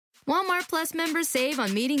Walmart Plus members save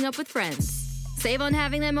on meeting up with friends. Save on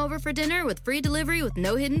having them over for dinner with free delivery with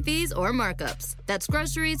no hidden fees or markups. That's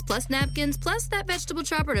groceries, plus napkins, plus that vegetable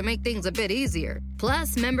chopper to make things a bit easier.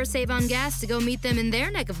 Plus, members save on gas to go meet them in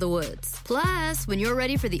their neck of the woods. Plus, when you're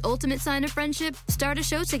ready for the ultimate sign of friendship, start a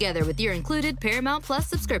show together with your included Paramount Plus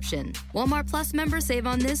subscription. Walmart Plus members save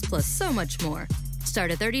on this plus so much more.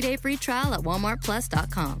 Start a 30-day free trial at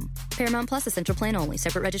walmartplus.com. Paramount Plus Essential Plan only.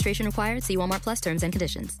 Separate registration required. See Walmart Plus terms and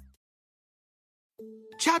conditions.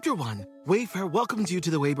 Chapter 1. Wayfair welcomes you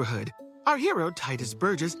to the neighborhood. Our hero, Titus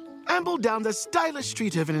Burgess, ambled down the stylish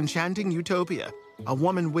street of an enchanting utopia. A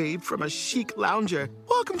woman waved from a chic lounger.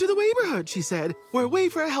 "Welcome to the neighborhood," she said, "where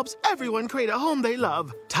Wayfair helps everyone create a home they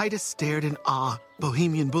love." Titus stared in awe.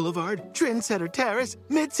 Bohemian Boulevard, Trendsetter Terrace,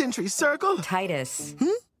 Mid-Century Circle. Titus,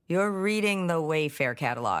 you're reading the Wayfair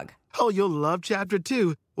catalog. Oh, you'll love Chapter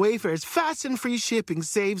 2. Wayfair's fast and free shipping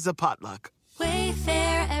saves a potluck.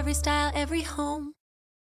 Wayfair, every style, every home.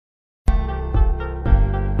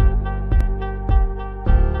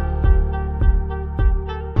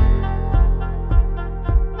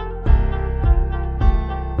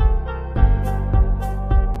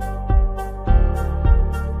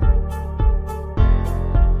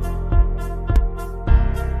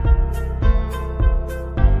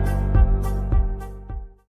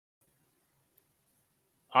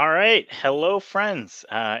 All right. Hello, friends,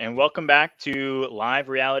 and welcome back to Live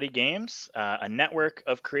Reality Games, a network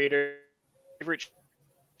of creators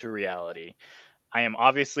to reality. I am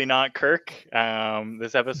obviously not Kirk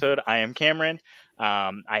this episode. I am Cameron.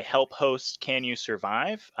 I help host Can You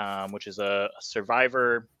Survive, which is a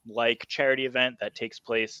Survivor-like charity event that takes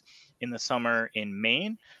place in the summer in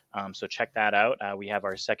Maine. So check that out. We have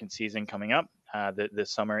our second season coming up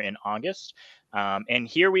this summer in August. And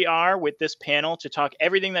here we are with this panel to talk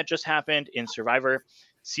everything that just happened in Survivor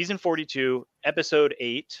Season 42, Episode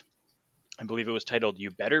 8. I believe it was titled,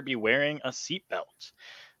 "You Better Be Wearing a Seatbelt."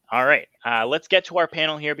 All right, let's get to our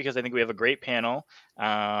panel here because I think we have a great panel.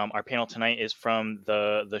 Our panel tonight is from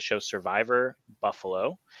the show Survivor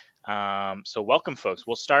Buffalo. So welcome, folks.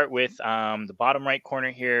 We'll start with the bottom right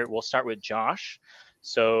corner here. We'll start with Josh.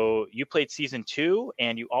 So you played Season 2,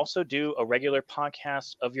 and you also do a regular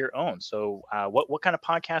podcast of your own. So what kind of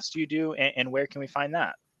podcast do you do, and where can we find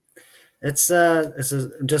that? It's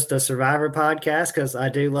just a Survivor podcast because I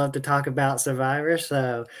do love to talk about Survivor.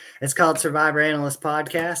 So it's called Survivor Analyst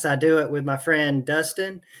Podcast. I do it with my friend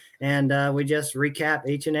Dustin, and we just recap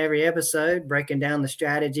each and every episode, breaking down the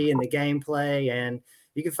strategy and the gameplay. And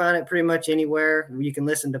you can find it pretty much anywhere. You can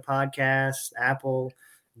listen to podcasts, Apple,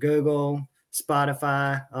 Google,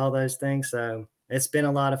 Spotify, all those things. So it's been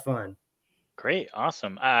a lot of fun. Great.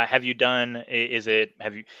 Awesome. Have you done,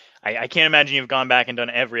 I can't imagine you've gone back and done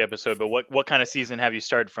every episode, but what kind of season have you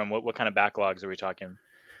started from? What kind of backlogs are we talking?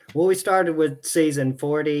 Well, we started with Season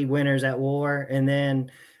 40, Winners at War. And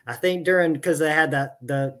then I think because they had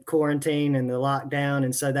the quarantine and the lockdown.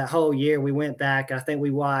 And so that whole year we went back, I think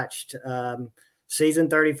we watched Season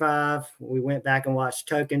 35, we went back and watched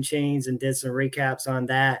Tocantins and did some recaps on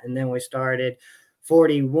that. And then we started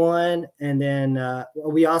 41. And then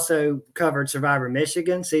we also covered Survivor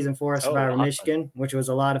Michigan, Season 4 of Survivor Michigan, which was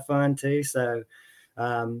a lot of fun too. So,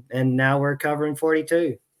 and now we're covering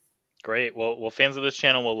 42. Great. Well, fans of this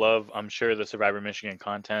channel will love, I'm sure, the Survivor Michigan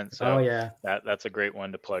content. So yeah, that's a great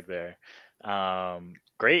one to plug there.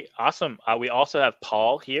 Great. Awesome. We also have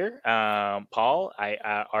Paul here. Paul,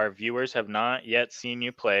 our viewers have not yet seen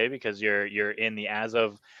you play because you're in the as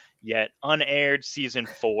of yet unaired Season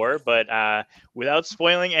 4. But without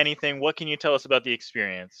spoiling anything, what can you tell us about the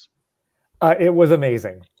experience? It was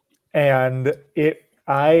amazing. And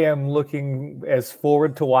I am looking as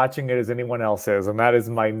forward to watching it as anyone else is. And that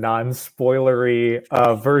is my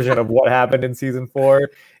non-spoilery version of what happened in Season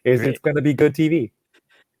 4 is Great. It's going to be good TV.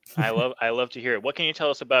 I love to hear it. What can you tell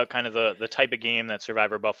us about kind of the type of game that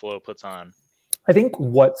Survivor Buffalo puts on? I think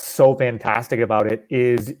what's so fantastic about it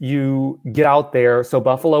is you get out there. So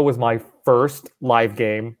Buffalo was my first live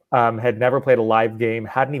game, had never played a live game,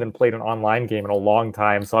 hadn't even played an online game in a long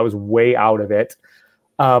time. So I was way out of it,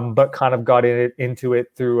 but kind of got into it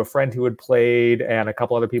through a friend who had played and a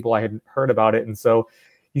couple other people I had heard about it. And so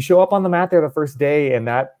you show up on the mat there the first day and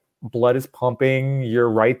that blood is pumping. You're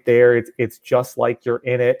right there. It's just like you're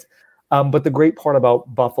in it. But the great part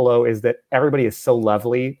about Buffalo is that everybody is so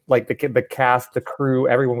lovely. Like the cast, the crew,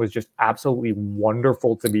 everyone was just absolutely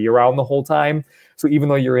wonderful to be around the whole time. So even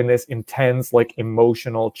though you're in this intense, like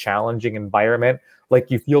emotional, challenging environment,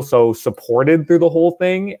 like you feel so supported through the whole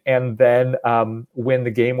thing. And then when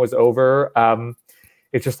the game was over,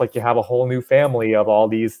 it's just like you have a whole new family of all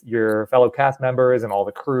these, your fellow cast members and all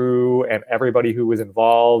the crew and everybody who was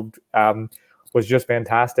involved was just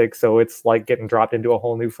fantastic. So it's like getting dropped into a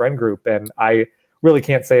whole new friend group. And I really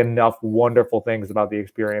can't say enough wonderful things about the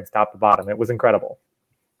experience top to bottom. It was incredible.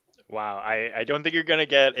 Wow. I don't think you're going to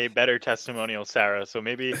get a better testimonial, Sarah. So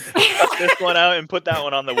maybe cut this one out and put that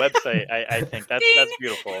one on the website. I think that's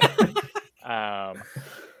beautiful.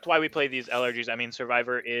 That's why we play these LRGs. I mean,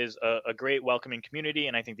 Survivor is a great welcoming community,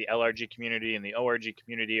 and I think the LRG community and the ORG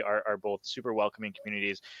community are both super welcoming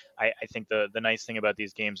communities. I think the nice thing about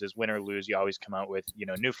these games is win or lose, you always come out with, you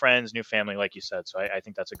know, new friends, new family, like you said. So I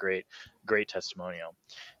think that's a great testimonial.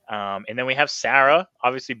 And then we have Sarah.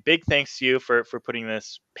 Obviously, big thanks to you for putting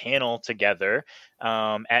this panel together.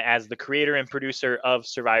 As the creator and producer of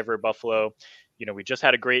Survivor Buffalo, you know, we just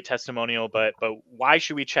had a great testimonial, but why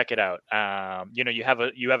should we check it out? You know, you have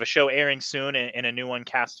a show airing soon and a new one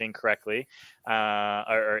casting correctly,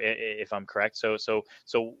 or if I'm correct. So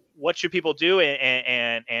what should people do,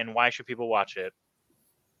 and why should people watch it?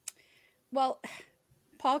 Well,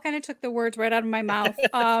 Paul kind of took the words right out of my mouth.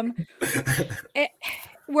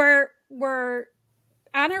 We're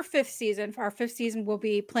on our fifth season. Our fifth season will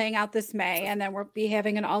be playing out this May, and then we'll be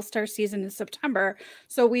having an all-star season in September.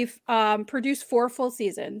 So we've produced 4 full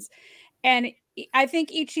seasons. And I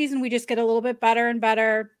think each season we just get a little bit better and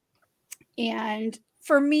better. And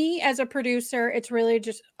for me as a producer, it's really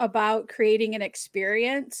just about creating an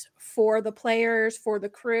experience for the players, for the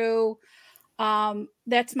crew.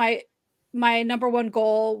 That's my number one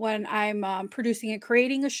goal when I'm producing and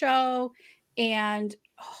creating a show, and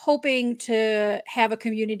hoping to have a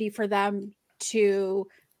community for them to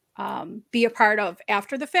be a part of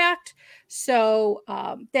after the fact. So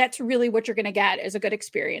that's really what you're going to get, is a good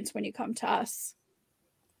experience when you come to us.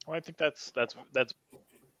 Well, I think that's,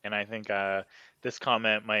 and I think this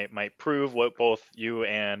comment might prove what both you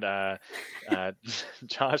and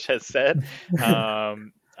Josh has said.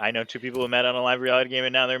 I know 2 people who met on a live reality game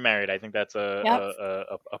and now they're married. I think that's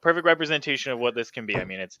a perfect representation of what this can be. I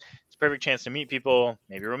mean, it's a perfect chance to meet people,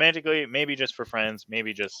 maybe romantically, maybe just for friends,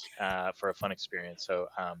 maybe just for a fun experience. So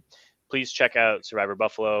please check out Survivor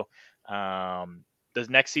Buffalo. The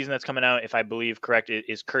next season that's coming out, if I believe correct,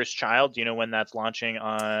 is Cursed Child. Do you know when that's launching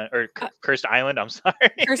on, or Cursed Island? I'm sorry.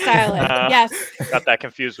 Cursed Island, yes. Got that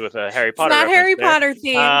confused with a Harry Potter. It's not Harry Potter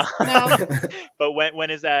themed, no. But when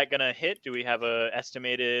is that going to hit? Do we have a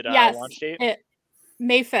estimated launch date?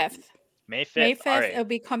 May 5th. May 5th. May 5th, right. It'll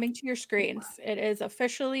be coming to your screens. It is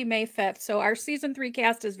officially May 5th. So our season 3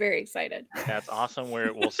 cast is very excited. That's awesome.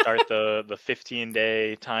 We'll start the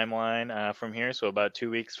 15-day timeline from here. So about 2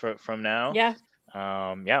 weeks from now. Yeah.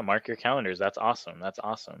 Mark your calendars. That's awesome.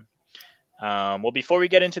 Well, before we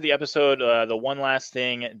get into the episode, the one last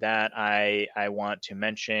thing that I want to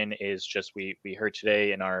mention is just we heard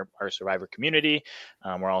today in our Survivor community,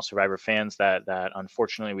 we're all Survivor fans, that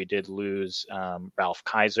unfortunately we did lose Ralph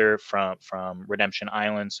Kaiser from Redemption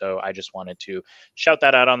Island. So I just wanted to shout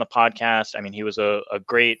that out on the podcast. I mean, he was a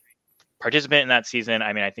great participant in that season.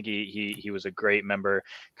 I mean, I think he was a great member,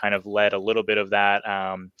 kind of led a little bit of that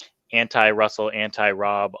anti-Russell,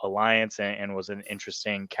 anti-Rob alliance, and was an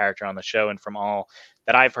interesting character on the show. And from all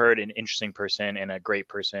that I've heard, an interesting person and a great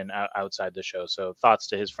person outside the show. So thoughts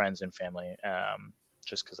to his friends and family,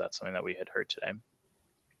 just because that's something that we had heard today.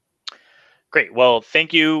 Great. Well,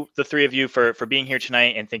 thank you, the 3 of you, for being here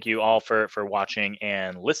tonight. And thank you all for watching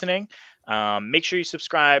and listening. Make sure you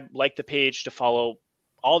subscribe, like the page to follow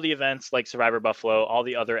all the events like Survivor Buffalo, all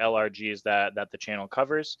the other LRGs that the channel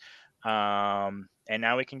covers. And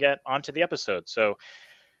now we can get onto the episode. So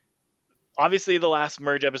obviously the last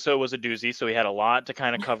merge episode was a doozy. So we had a lot to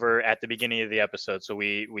kind of cover at the beginning of the episode. So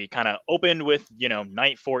we kind of opened with,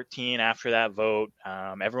 night 14 after that vote.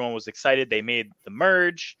 Everyone was excited. They made the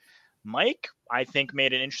merge. Mike, I think,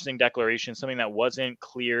 made an interesting declaration, something that wasn't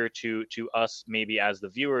clear to us maybe as the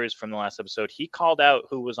viewers from the last episode. He called out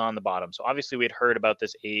who was on the bottom. So obviously we had heard about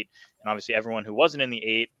this 8, and obviously everyone who wasn't in the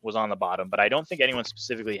 8 was on the bottom. But I don't think anyone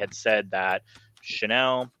specifically had said that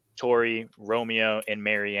Chanel, Tori, Romeo, and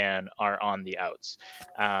Marianne are on the outs.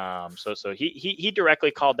 So he directly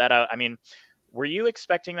called that out. I mean, were you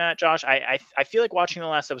expecting that, Josh? I feel like watching the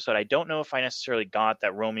last episode, I don't know if I necessarily got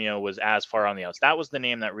that Romeo was as far on the outs. That was the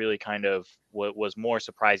name that really kind of was more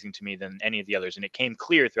surprising to me than any of the others. And it came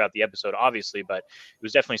clear throughout the episode, obviously, but it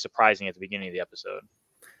was definitely surprising at the beginning of the episode.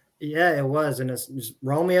 Yeah, it was. And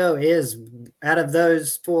Romeo is, out of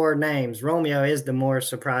those 4 names, Romeo is the more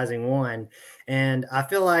surprising one. And I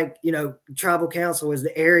feel like, Tribal Council is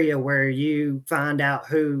the area where you find out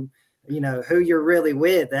who who you're really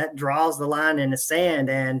with. That draws the line in the sand.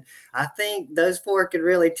 And I think those four could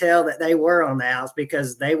really tell that they were on the outs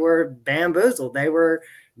because they were bamboozled. They were,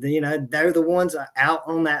 they're the ones out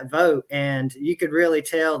on that vote. And you could really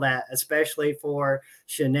tell that, especially for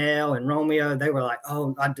Chanel and Romeo, they were like,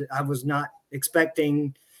 oh, I was not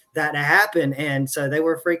expecting that to happen. And so they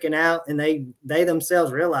were freaking out, and they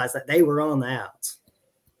themselves realized that they were on the outs.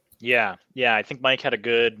 Yeah. I think Mike had a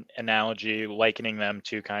good analogy, likening them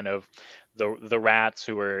to kind of the rats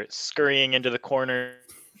who were scurrying into the corner,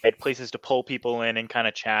 had places to pull people in and kind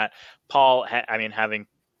of chat. Paul, having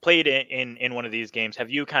played in one of these games, have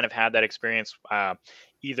you kind of had that experience,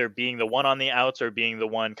 either being the one on the outs or being the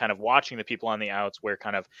one kind of watching the people on the outs, where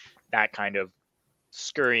kind of that kind of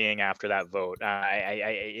scurrying after that vote?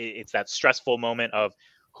 It's that stressful moment of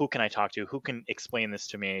who can I talk to, who can explain this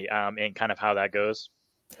to me, and kind of how that goes.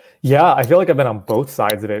 Yeah, I feel like I've been on both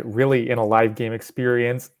sides of it, really, in a live game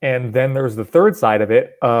experience. And then there's the third side of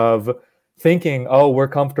it, of thinking, oh, we're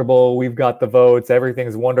comfortable, we've got the votes,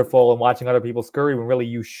 everything's wonderful, and watching other people scurry when really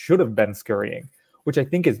you should have been scurrying, which I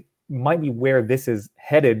think might be where this is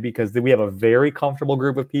headed, because we have a very comfortable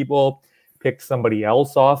group of people, picked somebody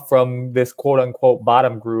else off from this quote unquote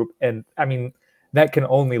bottom group. And I mean, that can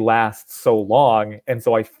only last so long. And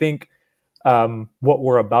so I think what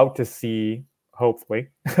we're about to see, hopefully,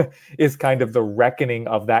 is kind of the reckoning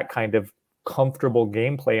of that kind of comfortable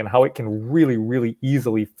gameplay and how it can really, really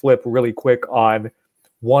easily flip really quick on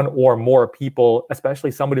one or more people, especially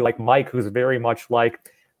somebody like Mike, who's very much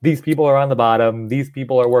like, these people are on the bottom, these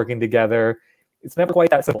people are working together. It's never quite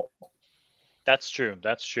that simple. That's true.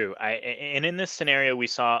 And in this scenario, we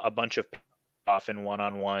saw a bunch of often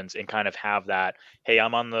one-on-ones and kind of have that, hey,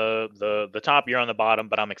 I'm on the top, you're on the bottom,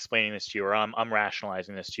 but I'm explaining this to you, or I'm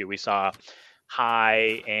rationalizing this to you. We saw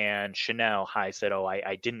Hai and Chanel. Hai said, oh,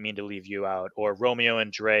 I didn't mean to leave you out. Or Romeo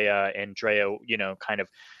and Drea, kind of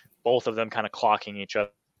both of them kind of clocking each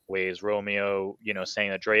other ways. Romeo,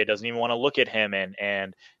 saying that Drea doesn't even want to look at him,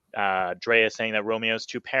 and Drea saying that Romeo's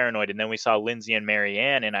too paranoid. And then we saw Lindsay and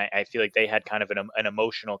Marianne, and I feel like they had kind of an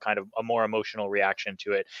emotional, kind of a more emotional reaction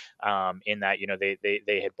to it, in that,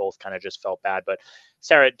 they had both kind of just felt bad. But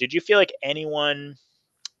Sarah, did you feel like anyone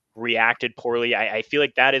reacted poorly? I feel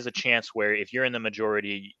like that is a chance where if you're in the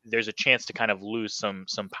majority, there's a chance to kind of lose some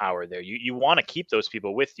power there. You want to keep those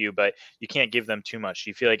people with you, but you can't give them too much. Do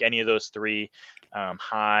you feel like any of those three,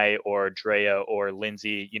 Hai or Drea or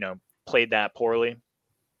Lindsay, played that poorly?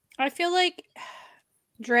 I feel like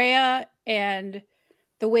Drea and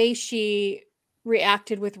the way she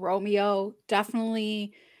reacted with Romeo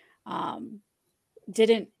definitely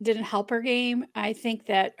didn't help her game. I think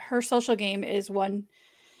that her social game is an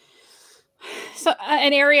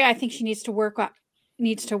area I think she needs to work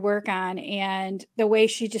on. And the way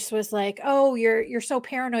she just was like, oh, you're so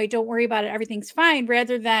paranoid, don't worry about it, everything's fine,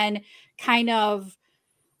 rather than kind of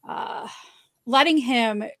letting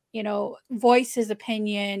him, voice his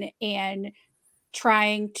opinion and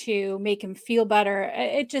trying to make him feel better.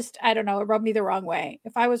 It just, I don't know, it rubbed me the wrong way.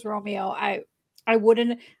 If I was Romeo, I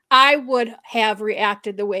would have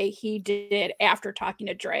reacted the way he did after talking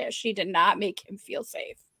to Drea. She did not make him feel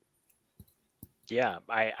safe. Yeah,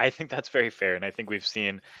 I think that's very fair. And I think we've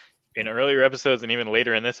seen in earlier episodes and even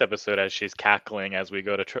later in this episode, as she's cackling as we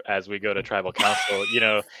go to tribal council,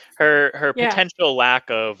 her potential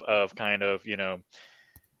lack of kind of,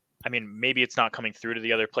 maybe it's not coming through to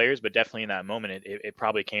the other players, but definitely in that moment, it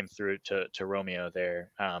probably came through to Romeo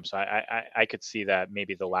there. So I could see that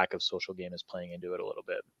maybe the lack of social game is playing into it a little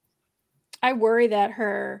bit. I worry that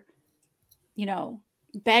her,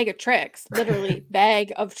 bag of tricks, literally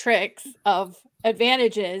bag of tricks of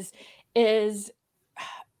advantages, is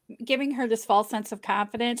giving her this false sense of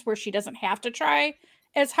confidence where she doesn't have to try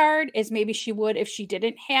as hard as maybe she would if she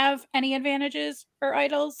didn't have any advantages or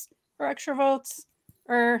idols or extra votes,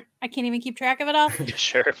 or I can't even keep track of it all.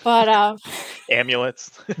 Sure. But amulets.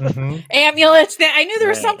 Mm-hmm. Amulets. I knew there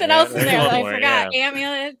was something else in there that I forgot. Yeah.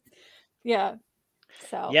 Amulet. Yeah.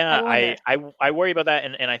 So yeah, I worry about that,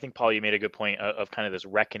 and I think, Paul, you made a good point of kind of this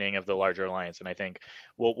reckoning of the larger alliance, and I think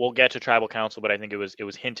we'll get to Tribal Council, but I think it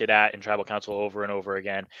was hinted at in Tribal Council over and over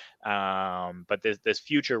again. But this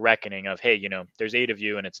future reckoning of, hey, there's 8 of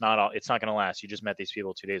you, and it's not going to last. You just met these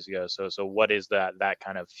people 2 days ago, so what is that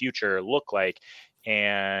kind of future look like?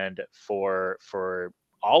 And for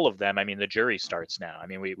all of them, I mean, the jury starts now. I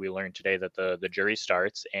mean, we learned today that the jury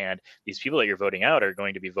starts, and these people that you're voting out are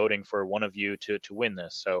going to be voting for one of you to win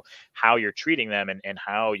this. So how you're treating them and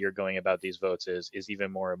how you're going about these votes is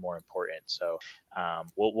even more and more important. So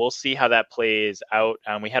we'll see how that plays out.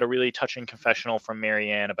 We had a really touching confessional from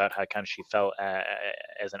Marianne about how kind of she felt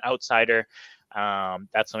as an outsider.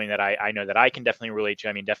 That's something that I know that I can definitely relate to.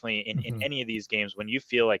 I mean, definitely in any of these games, when you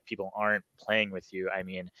feel like people aren't playing with you, I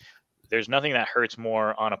mean, there's nothing that hurts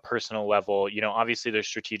more on a personal level. You know, obviously there's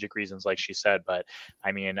strategic reasons, like she said, but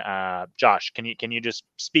I mean, Josh, can you just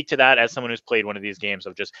speak to that as someone who's played one of these games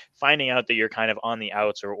of just finding out that you're kind of on the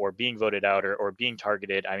outs or being voted out or being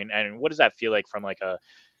targeted? I mean, and what does that feel like from like a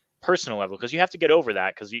personal level? Because you have to get over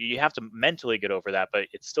that, because you have to mentally get over that, but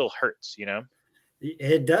it still hurts, you know?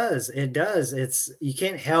 It does. It's, you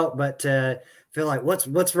can't help but to feel like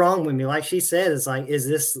what's wrong with me? Like she said, it's like, is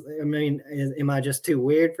this, I mean, am I just too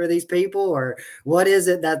weird for these people, or what is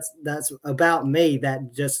it that's about me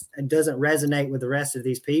that just doesn't resonate with the rest of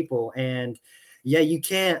these people? And yeah, you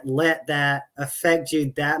can't let that affect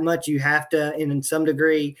you that much. You have to, and in some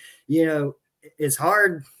degree, you know, it's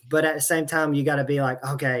hard, but at the same time, you got to be like,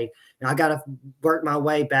 okay, I got to work my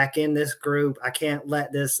way back in this group. I can't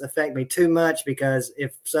let this affect me too much, because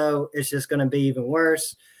if so, it's just going to be even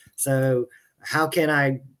worse. So how can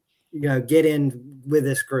I, get in with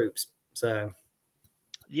this group? So.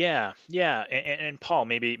 Yeah. And Paul,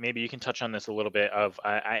 maybe you can touch on this a little bit of,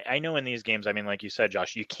 I know in these games, I mean, like you said,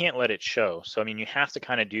 Josh, you can't let it show. So, I mean, you have to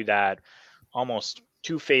kind of do that almost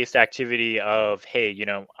two-faced activity of, hey,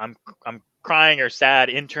 I'm crying or sad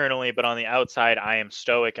internally, but on the outside, I am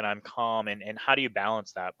stoic and I'm calm. And how do you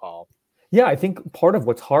balance that, Paul? Yeah, I think part of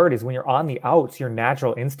what's hard is when you're on the outs, your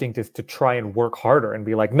natural instinct is to try and work harder and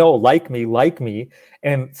be like, no, like me.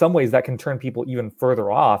 And in some ways that can turn people even further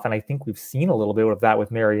off. And I think we've seen a little bit of that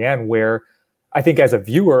with Marianne, where I think as a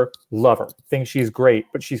viewer, love her, think she's great,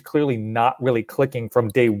 but she's clearly not really clicking from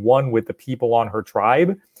day one with the people on her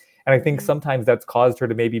tribe. And I think sometimes that's caused her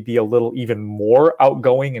to maybe be a little even more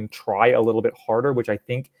outgoing and try a little bit harder, which I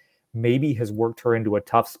think maybe has worked her into a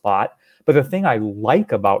tough spot. But the thing I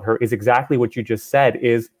like about her is exactly what you just said,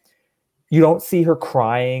 is you don't see her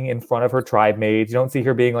crying in front of her tribe mates. You don't see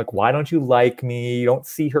her being like, why don't you like me? You don't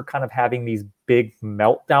see her kind of having these big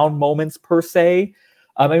meltdown moments per se.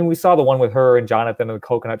 I mean, we saw the one with her and Jonathan and the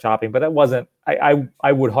coconut chopping, but that wasn't,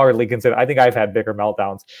 I would hardly consider, I think I've had bigger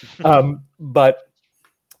meltdowns. But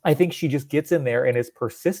I think she just gets in there and is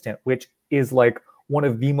persistent, which is like one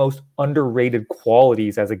of the most underrated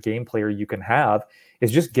qualities as a game player you can have,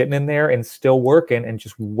 is just getting in there and still working and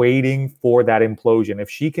just waiting for that implosion.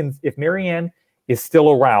 If Marianne is still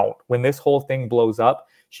around when this whole thing blows up,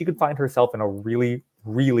 she could find herself in a really,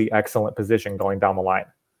 really excellent position going down the line.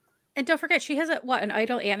 And don't forget, she has an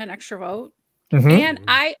idol and an extra vote. Mm-hmm. And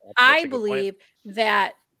I believe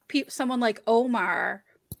that someone like Omar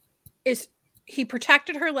he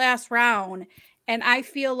protected her last round. And I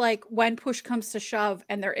feel like when push comes to shove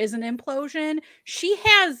and there is an implosion, she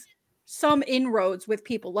has some inroads with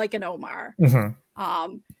people like an Omar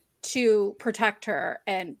to protect her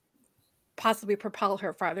and possibly propel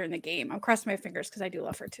her farther in the game. I'm crossing my fingers because I do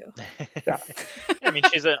love her too. Yeah. I mean,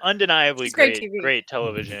 she's an undeniably great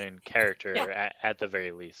television character at the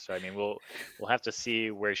very least. So I mean, we'll have to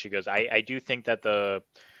see where she goes. I do think that the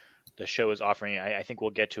show is offering, I think we'll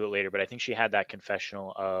get to it later, but I think she had that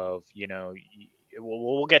confessional of,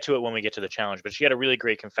 we'll get to it when we get to the challenge, but she had a really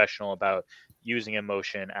great confessional about using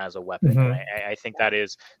emotion as a weapon. I think that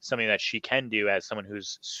is something that she can do as someone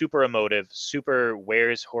who's super emotive, super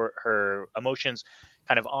wears her emotions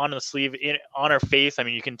kind of on the sleeve, on her face. I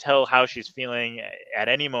mean, you can tell how she's feeling at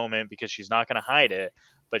any moment because she's not going to hide it,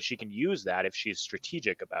 but she can use that if she's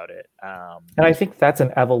strategic about it. And I think that's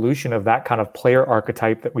an evolution of that kind of player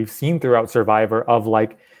archetype that we've seen throughout Survivor, of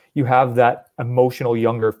like, you have that emotional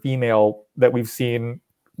younger female that we've seen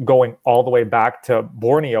going all the way back to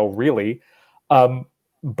Borneo, really.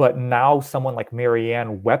 But now someone like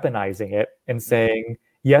Marianne weaponizing it and saying,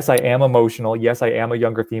 yes, I am emotional. Yes, I am a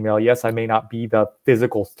younger female. Yes, I may not be the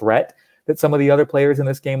physical threat that some of the other players in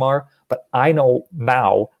this game are, but I know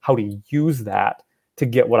now how to use that to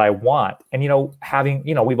get what I want. And,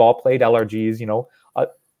 we've all played LRGs,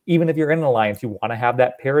 even if you're in an alliance, you want to have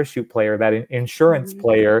that parachute player, that insurance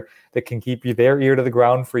player that can keep you their ear to the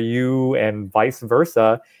ground for you and vice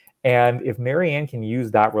versa. And if Marianne can use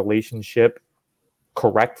that relationship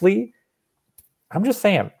correctly, I'm just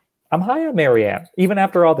saying, I'm high on Marianne. Even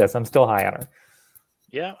after all this, I'm still high on her.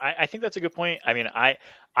 Yeah, I think that's a good point. I mean,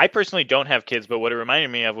 I personally don't have kids, but what it reminded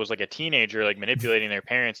me of was like a teenager like manipulating their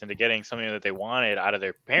parents into getting something that they wanted out of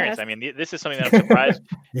their parents. Yes. I mean, this is something that I'm surprised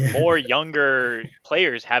Yeah. more younger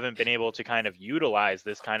players haven't been able to kind of utilize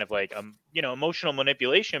this kind of like emotional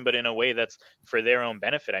manipulation, but in a way that's for their own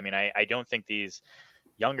benefit. I mean, I don't think these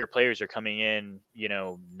younger players are coming in,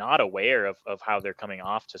 not aware of how they're coming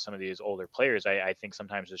off to some of these older players. I think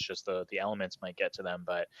sometimes it's just the elements might get to them,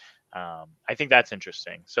 but I think that's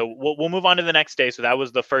interesting. So we'll move on to the next day. So that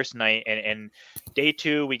was the first night, and day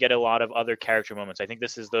 2 we get a lot of other character moments. I think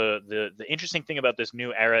this is the interesting thing about this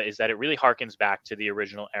new era is that it really harkens back to the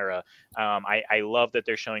original era. I love that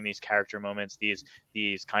they're showing these character moments, these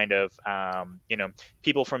kind of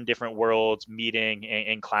people from different worlds meeting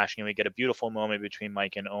and clashing, and we get a beautiful moment between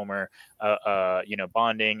Mike and Omer,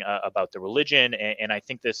 bonding about the religion, and I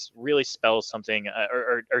think this really spells something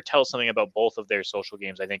or tells something about both of their social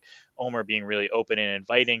games. I think Omer being really open and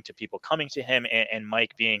inviting to people coming to him, and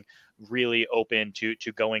Mike being really open to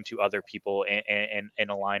going to other people and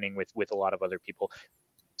aligning with a lot of other people.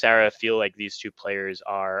 Sarah, I feel like these two players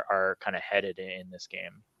are kind of headed in this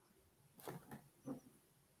game.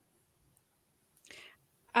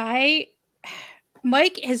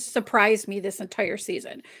 Mike has surprised me this entire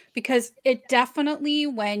season, because it definitely,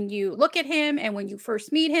 when you look at him and when you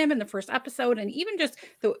first meet him in the first episode, and even just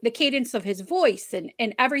the cadence of his voice and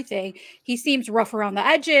everything, he seems rough around the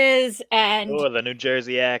edges. And the New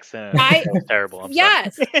Jersey accent. That was terrible. I'm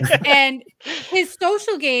yes. sorry. And his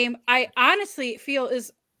social game, I honestly feel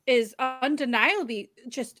is undeniably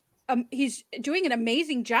just he's doing an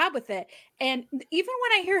amazing job with it. And even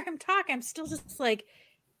when I hear him talk, I'm still just like,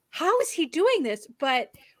 how is he doing this?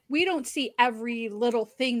 But we don't see every little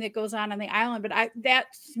thing that goes on the island. But that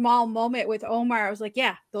small moment with Omer, I was like,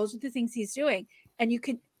 yeah, those are the things he's doing. And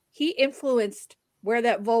he influenced where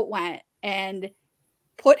that vote went and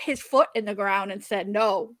put his foot in the ground and said,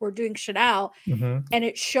 no, we're doing Chanel. Mm-hmm. And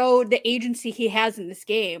it showed the agency he has in this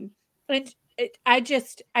game. And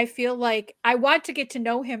I feel like I want to get to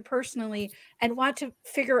know him personally and want to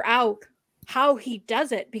figure out how he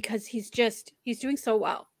does it, because he's doing so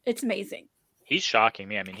well. It's amazing. He's shocking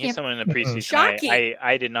me. I mean, he's someone in the preseason. Shocking.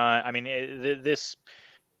 I did not. I mean, this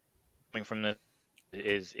coming from the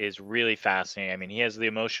is really fascinating. I mean, he has the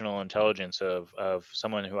emotional intelligence of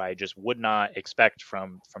someone who I just would not expect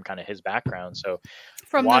from kind of his background. So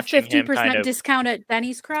from the watching 50% discount at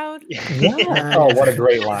Denny's crowd. Yeah. Oh, what a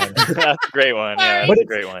great line. That's a great one. Yeah, Sorry. that's a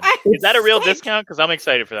great one. Is that a real discount? Because I'm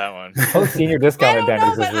excited for that one. Oh, senior discount at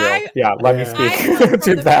Denny's is real. Yeah, let me speak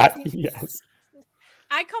to that. Yes.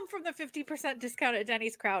 I come from the 50% discount at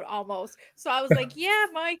Denny's crowd almost. So I was like, yeah,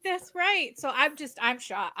 Mike, that's right. So I'm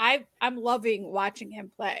shocked. I'm loving watching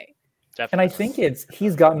him play. Definitely. And I think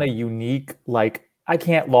he's gotten a unique, like, I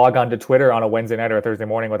can't log onto Twitter on a Wednesday night or a Thursday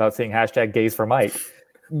morning without seeing hashtag gays for Mike,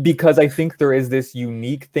 because I think there is this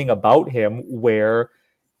unique thing about him where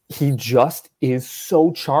he just is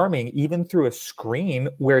so charming, even through a screen,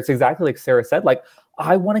 where it's exactly like Sarah said, like,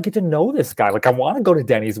 I want to get to know this guy. Like, I want to go to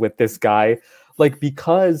Denny's with this guy. Like,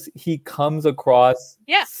 because he comes across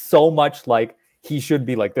so much like he should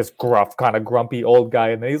be like this gruff, kind of grumpy old guy.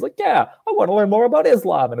 And then he's like, yeah, I want to learn more about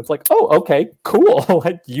Islam. And it's like, oh, okay, cool.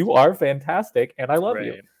 Like, you are fantastic. And I love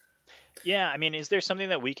you. Yeah. I mean, is there something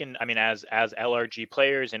that we can, I mean, as LRG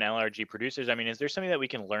players and LRG producers, I mean, is there something that we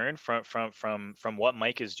can learn from what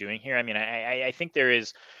Mike is doing here? I mean, I think there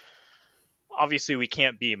is. Obviously we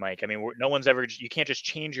can't be Mike. I mean, you can't just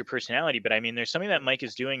change your personality, but I mean, there's something that Mike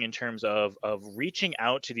is doing in terms of reaching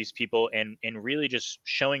out to these people and really just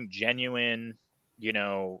showing genuine,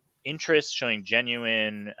 interest, showing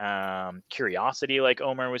genuine curiosity, like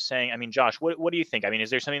Omer was saying. I mean, Josh, what do you think? I mean, is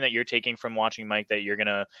there something that you're taking from watching Mike that you're going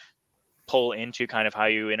to pull into kind of how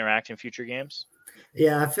you interact in future games?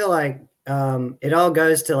 Yeah, I feel like it all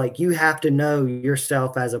goes to, like, you have to know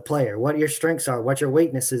yourself as a player, what your strengths are, what your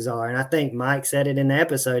weaknesses are. And I think Mike said it in the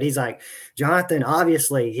episode. He's like, Jonathan,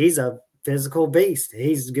 obviously he's a physical beast.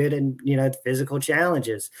 He's good in, physical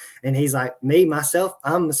challenges. And he's like, myself,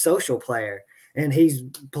 I'm a social player. And he's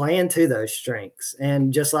playing to those strengths.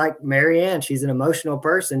 And just like Marianne, she's an emotional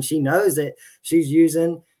person. She knows that she's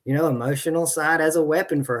using emotional side as a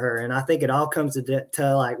weapon for her. And I think it all comes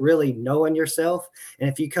to like really knowing yourself. And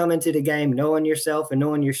if you come into the game knowing yourself and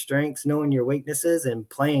knowing your strengths, knowing your weaknesses and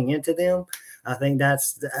playing into them, I think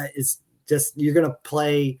it's just, you're going to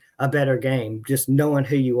play a better game, just knowing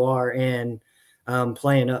who you are and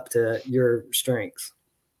playing up to your strengths.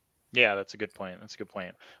 Yeah, that's a good point. That's a good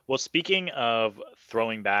point. Well, speaking of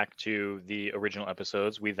throwing back to the original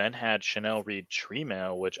episodes, we then had Chanel read Tree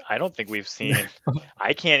Mail, which I don't think we've seen.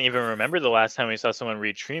 I can't even remember the last time we saw someone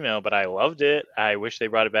read Tree Mail, but I loved it. I wish they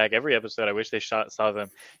brought it back every episode. I wish they saw them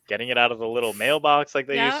getting it out of the little mailbox like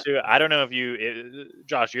they Yeah. used to. I don't know if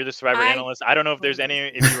Josh, you're the Survivor analyst. I don't know if there's any,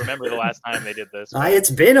 if you remember the last time they did this. It's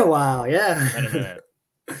been a while. Yeah. Been a minute.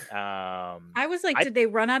 I was like, did they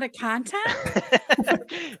run out of content?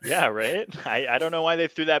 Yeah, right. I don't know why they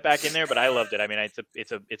threw that back in there, but I loved it. I mean,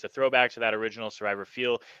 it's a throwback to that original Survivor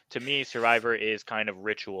feel. To me, Survivor is kind of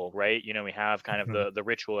ritual, right? You know, we have kind of the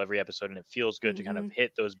ritual every episode, and it feels good to kind of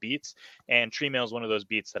hit those beats. And Tree Mail is one of those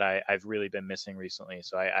beats that I've really been missing recently.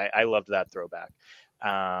 So I loved that throwback.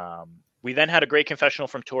 We then had a great confessional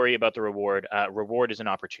from Tori about the reward. Reward is an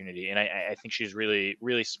opportunity, and I think she's really,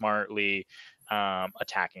 really smartly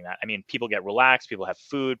attacking that. I mean, people get relaxed, people have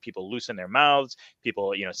food, people loosen their mouths,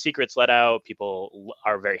 people, secrets let out, people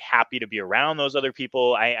are very happy to be around those other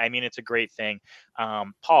people. I mean, it's a great thing.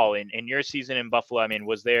 Paul, in your season in Buffalo, I mean,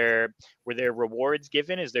 were there rewards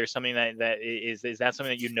given? Is there something that is that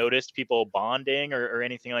something that you noticed people bonding or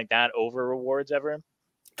anything like that over rewards ever?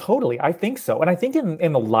 Totally. I think so. And I think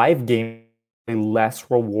in the live game, less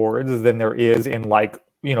rewards than there is in what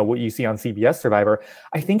you see on CBS Survivor.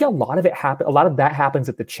 I think a lot of that happens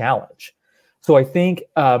at the challenge. So I think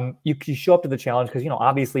you show up to the challenge because,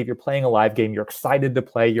 obviously if you're playing a live game, you're excited to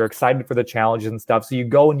play, you're excited for the challenges and stuff. So you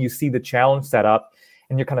go and you see the challenge set up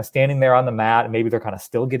and you're kind of standing there on the mat and maybe they're kind of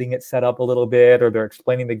still getting it set up a little bit or they're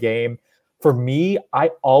explaining the game. For me, I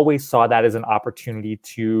always saw that as an opportunity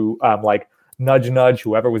to nudge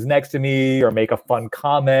whoever was next to me or make a fun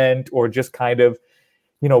comment or just kind of,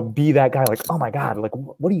 be that guy like, oh my God, like,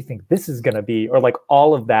 what do you think this is going to be? Or like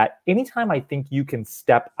all of that. Anytime I think you can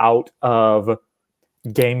step out of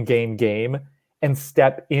game and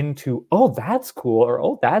step into, oh, that's cool. Or,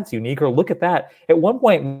 oh, that's unique. Or look at that. At one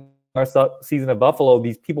point in our season of Buffalo,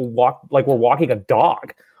 these people were walking a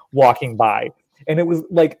dog walking by. And it was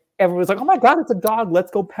like, everyone was like, oh my God, it's a dog.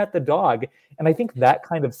 Let's go pet the dog. And I think that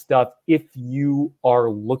kind of stuff, if you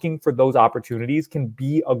are looking for those opportunities, can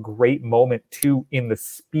be a great moment to, in the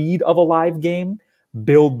speed of a live game,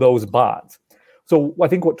 build those bonds. So I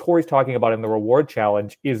think what Tori's talking about in the reward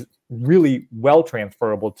challenge is really well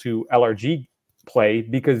transferable to LRG play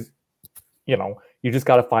because, you just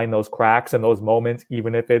got to find those cracks and those moments,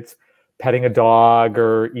 even if it's petting a dog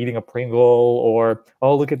or eating a Pringle or,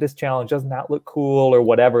 oh, look at this challenge. Doesn't that look cool or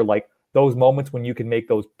whatever? Like those moments when you can make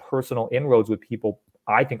those personal inroads with people,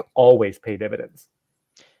 I think always pay dividends.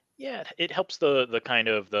 Yeah, it helps the kind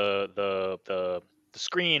of the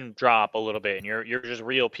screen drop a little bit and you're just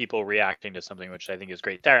real people reacting to something, which I think is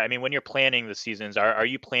great. Sarah, I mean, when you're planning the seasons, are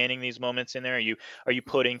you planning these moments in there? Are you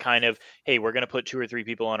putting kind of, hey, we're going to put 2 or 3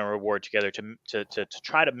 people on a reward together to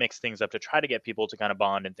try to mix things up, to try to get people to kind of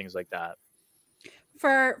bond and things like that?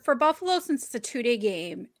 For Buffalo, since it's a 2-day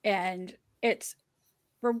game and it's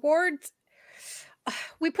rewards,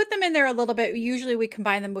 we put them in there a little bit. Usually we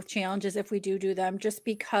combine them with challenges if we do them, just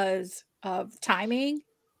because of timing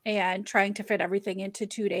and trying to fit everything into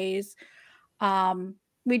 2 days.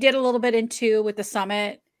 We did a little bit in 2 with the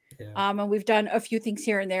summit. Yeah. And we've done a few things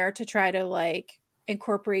here and there to try to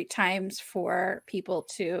incorporate times for people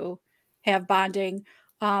to have bonding.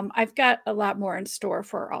 I've got a lot more in store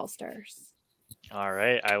for All Stars. All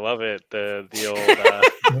right, I love it. The old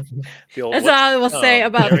the old. That's all I will say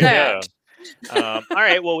about that. All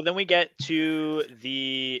right, well then we get to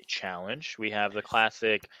the challenge. We have the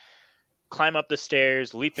classic climb up the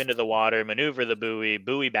stairs, leap into the water, maneuver the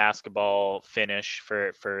buoy basketball finish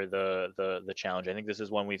for the challenge. I think this is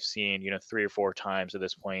one we've seen 3 or 4 times at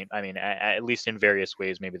this point. I mean, at least in various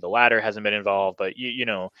ways. Maybe the ladder hasn't been involved, but you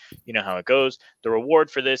know how it goes. The reward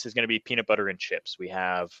for this is going to be peanut butter and chips. We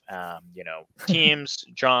have teams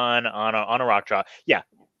drawn on a rock draw. Yeah,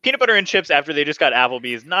 peanut butter and chips after they just got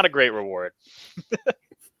Applebee's, not a great reward.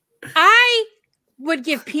 I would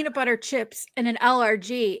give peanut butter chips and an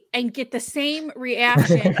LRG and get the same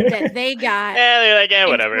reaction that they got. Yeah, they're like, yeah,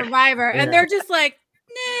 whatever. Survivor. Yeah. And they're just like,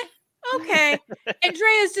 nah, okay. And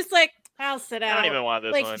Drea's just like, I'll sit out. I don't even want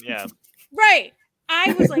this one. Yeah. Right.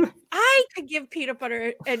 I was like, I could give peanut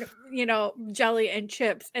butter and jelly and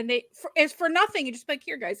chips, and it's for nothing. You just like,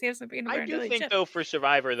 here, guys, have some peanut butter. I do think though, for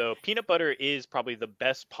Survivor though, peanut butter is probably the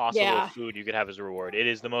best possible food you could have as a reward. It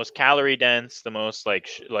is the most calorie dense, the most like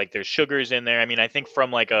there's sugars in there. I mean, I think from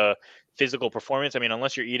like a physical performance, I mean,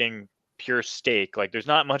 unless you're eating pure steak, like there's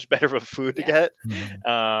not much better of a food to get. But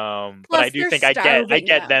I do think I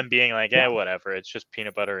get them being like, yeah, whatever. It's just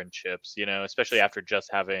peanut butter and chips, especially after just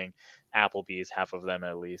having Applebee's, half of them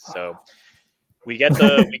at least. So we get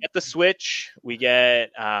the switch. We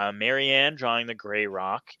get Marianne drawing the Gray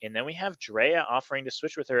Rock, and then we have Drea offering to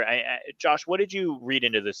switch with her. Josh, what did you read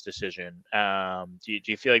into this decision? Do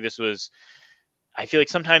you feel like this was? I feel like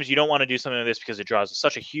sometimes you don't want to do something like this because it draws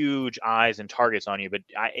such a huge eyes and targets on you, but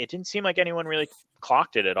it didn't seem like anyone really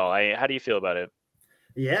clocked it at all. How do you feel about it?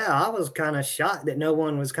 Yeah, I was kind of shocked that no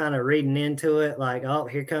one was kind of reading into it like, oh,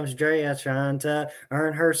 here comes Drea trying to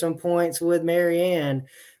earn her some points with Marianne.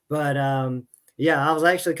 But yeah, I was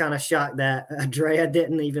actually kind of shocked that Drea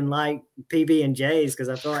didn't even like PB and J's because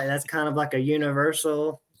I feel like that's kind of like a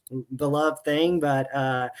universal beloved thing. But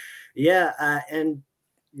yeah, and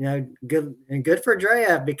you know, good for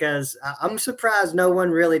Drea because I'm surprised no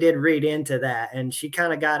one really did read into that, and she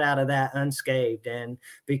kind of got out of that unscathed, and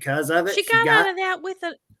because of it, she got out of that with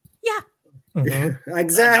a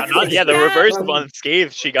exactly. The reverse of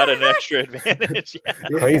unscathed, she got an extra advantage. Yeah.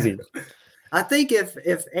 Crazy. I think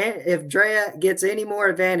if Drea gets any more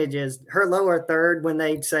advantages, her lower third when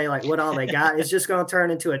they say like what all they got is just going to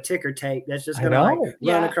turn into a ticker tape that's just going to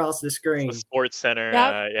run across the screen. It's a Sports Center.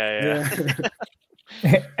 Yeah.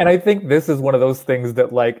 And I think this is one of those things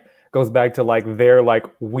that like goes back to like they're like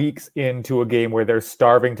weeks into a game where they're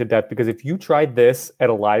starving to death, because if you tried this at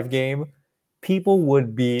a live game, it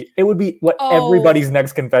would be what everybody's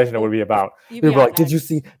next confession would be about. They're like, did you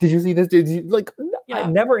see this? Did you like? I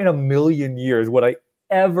never in a million years would I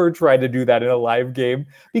ever try to do that in a live game,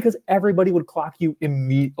 because everybody would clock you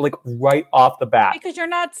immediately, like right off the bat. Because you're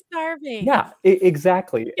not starving. Yeah,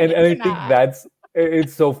 exactly. And I think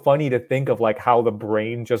it's so funny to think of like how the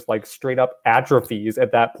brain just like straight up atrophies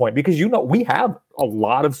at that point, because we have a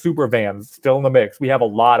lot of super fans still in the mix. We have a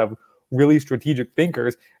lot of really strategic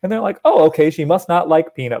thinkers, and they're like, oh, okay, she must not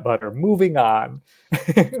like peanut butter. Moving on.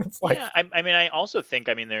 It's like, I mean, I also think,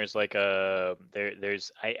 I mean, there's like I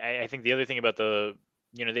think the other thing about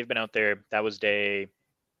they've been out there, that was day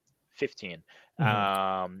 15.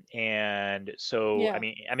 And so, I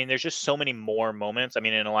mean, there's just so many more moments. I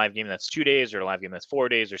mean, in a live game that's 2 days, or a live game that's 4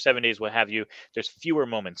 days or 7 days, what have you, there's fewer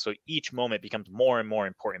moments. So each moment becomes more and more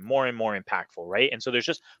important, more and more impactful, right? And so there's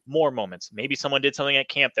just more moments. Maybe someone did something at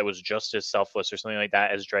camp that was just as selfless or something like that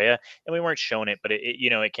as Drea, and we weren't shown it, but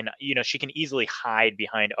it can, she can easily hide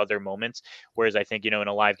behind other moments. Whereas I think, in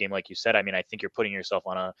a live game, like you said, I mean, I think you're putting yourself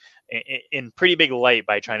in pretty big light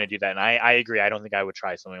by trying to do that. And I agree. I don't think I would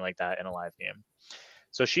try something like that in a live game.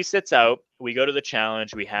 So she sits out. We go to the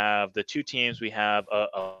challenge. We have the two teams. We have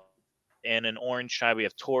in an orange tribe, we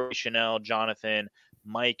have Tori, Chanel, Jonathan,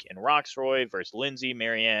 Mike, and Roxroy versus Lindsay,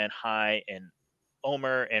 Marianne, Hai, and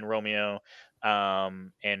Omer, and Romeo.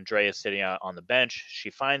 And Drea is sitting out on the bench. She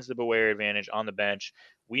finds the Beware advantage on the bench.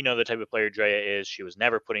 We know the type of player Drea is. She was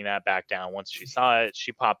never putting that back down. Once she saw it,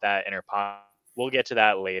 she popped that in her pocket. We'll get to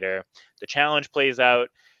that later. The challenge plays out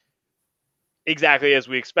exactly as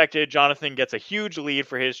we expected. Jonathan gets a huge lead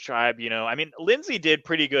for his tribe. I mean, Lindsay did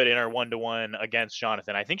pretty good in her 1-to-1 against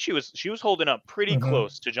Jonathan. I think she was holding up pretty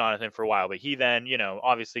close to Jonathan for a while, but he then,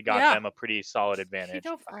 obviously got them a pretty solid advantage. She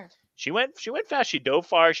dove far. She went fast. She dove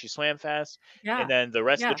far. She swam fast. Yeah. And then the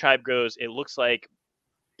rest of the tribe goes. It looks like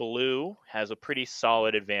Blue has a pretty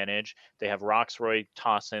solid advantage. They have Roxroy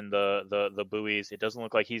tossing the buoys. It doesn't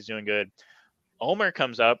look like he's doing good. Omer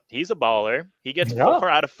comes up. He's a baller. He gets 4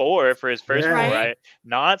 out of 4 for his first roll, right?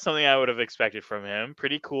 Not something I would have expected from him.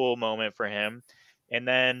 Pretty cool moment for him. And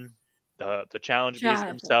then the challenge beast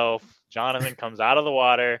himself, Jonathan, comes out of the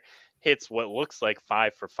water, hits what looks like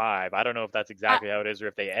 5 for 5. I don't know if that's exactly how it is or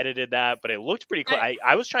if they edited that, but it looked pretty cool.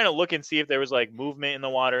 I was trying to look and see if there was like movement in the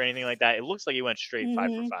water or anything like that. It looks like he went straight 5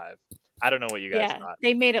 for 5. I don't know what you guys thought.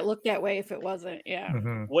 They made it look that way if it wasn't. Yeah.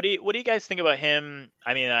 What do you guys think about him?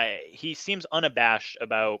 I mean, he seems unabashed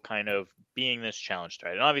about kind of being this challenge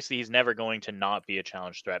threat. And obviously he's never going to not be a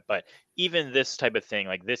challenge threat, but even this type of thing,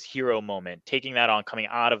 like this hero moment, taking that on, coming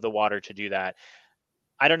out of the water to do that,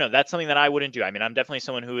 I don't know. That's something that I wouldn't do. I mean, I'm definitely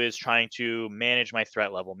someone who is trying to manage my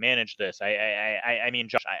threat level, manage this. I mean,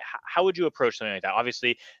 Josh, how would you approach something like that?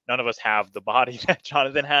 Obviously, none of us have the body that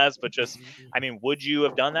Jonathan has, but just, I mean, would you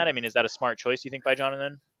have done that? I mean, is that a smart choice, you think, by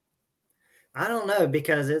Jonathan? I don't know,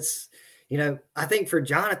 because it's, I think for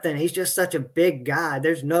Jonathan, he's just such a big guy.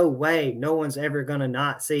 There's no way no one's ever going to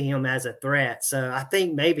not see him as a threat. So I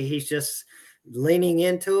think maybe he's just leaning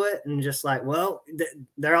into it and just like, well,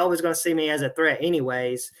 they're always going to see me as a threat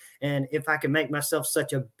anyways. And if I can make myself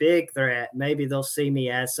such a big threat, maybe they'll see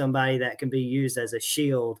me as somebody that can be used as a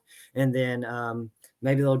shield. And then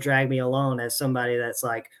maybe they'll drag me along as somebody that's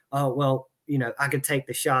like, oh, well, I could take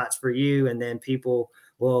the shots for you. And then people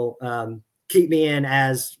will keep me in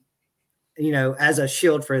as, as a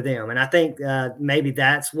shield for them. And I think maybe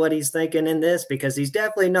that's what he's thinking in this, because he's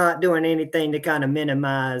definitely not doing anything to kind of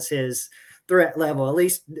minimize his threat level, at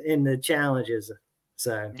least in the challenges.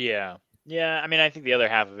 So yeah. I mean, I think the other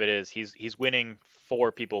half of it is he's winning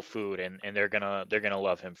 4 people food, and they're gonna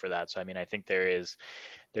love him for that. So I mean, I think there's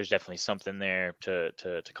definitely something there to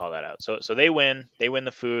call that out. So they win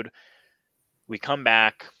the food. We come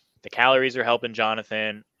back. The calories are helping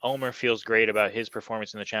Jonathan. Omar feels great about his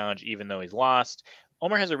performance in the challenge, even though he's lost.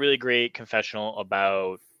 Omar has a really great confessional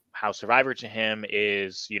about how Survivor to him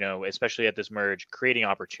is, especially at this merge, creating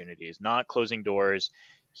opportunities, not closing doors.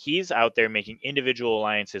 He's out there making individual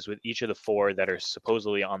alliances with each of the 4 that are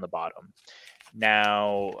supposedly on the bottom.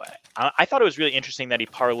 Now, I thought it was really interesting that he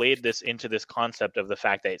parlayed this into this concept of the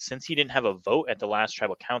fact that since he didn't have a vote at the last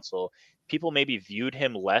tribal council, people maybe viewed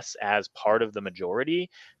him less as part of the majority.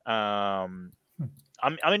 I'm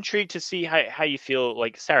intrigued to see how you feel.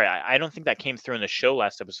 Like, Sarah, I don't think that came through in the show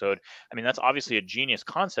last episode. I mean, that's obviously a genius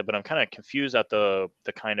concept, but I'm kind of confused at the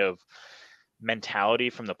kind of mentality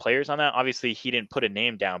from the players on that. Obviously, he didn't put a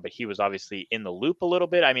name down, but he was obviously in the loop a little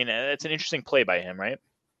bit. I mean, it's an interesting play by him, right?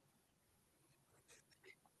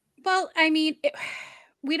 Well, I mean,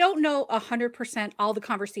 we don't know 100% all the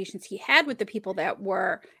conversations he had with the people that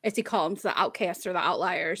were, as he calls them, the outcasts or the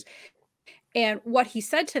outliers, and what he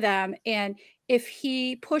said to them. And if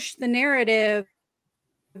he pushed the narrative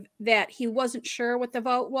that he wasn't sure what the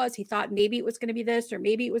vote was, he thought maybe it was going to be this or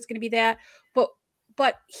maybe it was going to be that.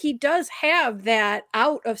 But he does have that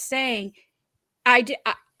out of saying, I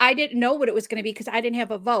didn't know what it was going to be because I didn't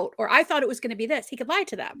have a vote, or I thought it was going to be this. He could lie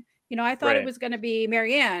to them. I thought it was going to be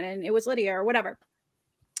Marianne and it was Lydia or whatever.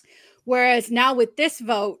 Whereas now with this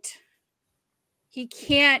vote, he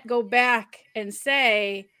can't go back and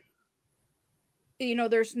say,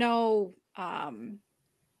 there's no,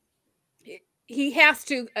 he has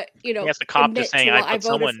to, he has to cop to saying, I put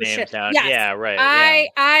someone names down. Yes, yeah,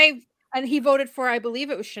 right. And he voted for, I believe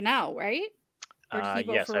it was Chanel, right?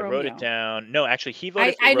 Yes, I wrote it down. No, actually, he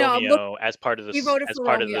voted for Romeo as part of the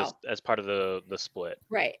split.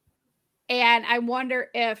 Right. And I wonder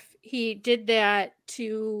if he did that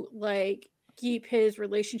to keep his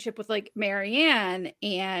relationship with Marianne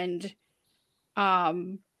and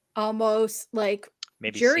almost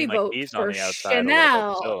maybe jury vote for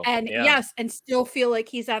Chanel and still feel like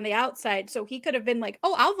he's on the outside. So he could have been like,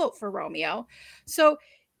 oh, I'll vote for Romeo. So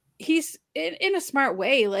he's in a smart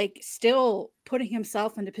way, still putting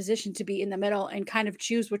himself in the position to be in the middle and kind of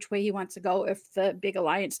choose which way he wants to go if the big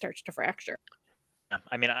alliance starts to fracture.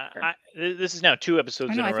 I mean, this is now 2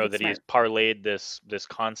 episodes in a row that he's parlayed this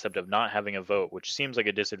concept of not having a vote, which seems like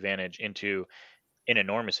a disadvantage, into an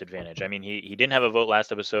enormous advantage. I mean, he didn't have a vote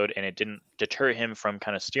last episode, and it didn't deter him from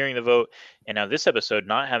kind of steering the vote. And now this episode,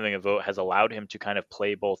 not having a vote has allowed him to kind of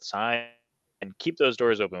play both sides and keep those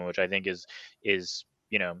doors open, which I think is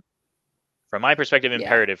from my perspective,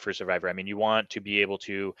 imperative for Survivor. I mean, you want to be able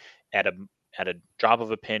to, at a drop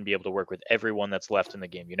of a pin, be able to work with everyone that's left in the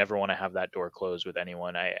game. You never want to have that door closed with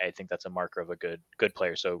anyone. I think that's a marker of a good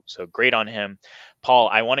player. So great on him. Paul,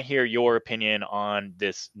 I want to hear your opinion on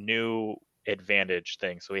this new advantage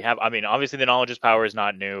thing. So we have, I mean, obviously the knowledge is power is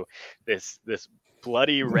not new. This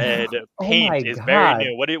bloody red paint is very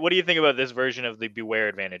new. What do you think about this version of the Beware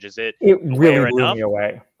advantage? Is it really blew me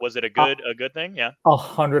away? Was it a good thing? Yeah,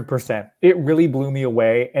 100%. It really blew me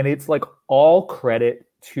away, and it's all credit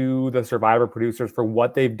to the Survivor producers for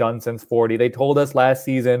what they've done since 40. They told us last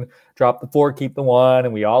season, drop the 4, keep the 1,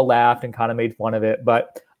 and we all laughed and kind of made fun of it.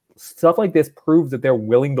 But stuff like this proves that they're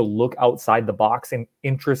willing to look outside the box in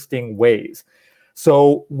interesting ways.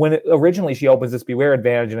 So when originally she opens this Beware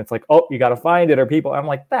advantage and it's oh, you got to find it, or people, I'm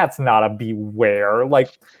like, that's not a Beware.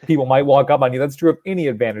 People might walk up on you. That's true of any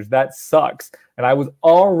advantage. That sucks. And I was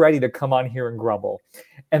all ready to come on here and grumble.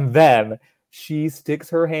 And then she sticks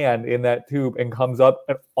her hand in that tube and comes up,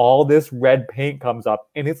 and all this red paint comes up,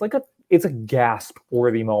 and it's a gasp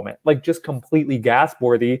worthy moment, just completely gasp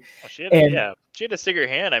worthy. Well, she had to stick her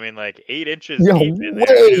hand, 8 inches deep in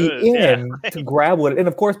there. To grab it. And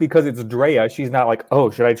of course, because it's Drea, she's not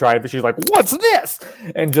oh, should I try it? But she's what's this?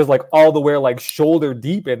 And just all the way shoulder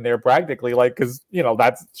deep in there practically, because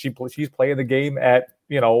that's she's playing the game at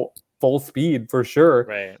full speed for sure.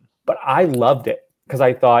 Right. But I loved it, because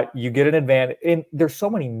I thought you get an advantage, and there's so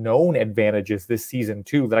many known advantages this season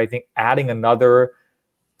too, that I think adding another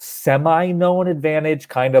semi-known advantage,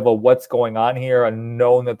 kind of a what's going on here, a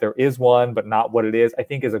known that there is one, but not what it is, I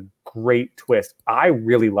think is a great twist. I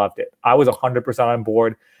really loved it. I was 100% on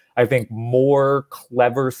board. I think more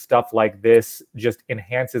clever stuff like this just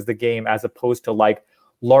enhances the game, as opposed to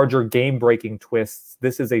larger game-breaking twists.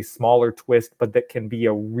 This is a smaller twist, but that can be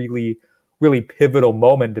a really, really pivotal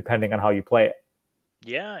moment depending on how you play it.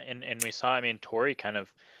 Yeah, and we saw, I mean, Tori kind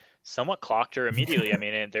of somewhat clocked her immediately. I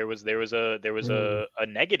mean, and there was a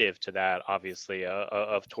negative to that, obviously,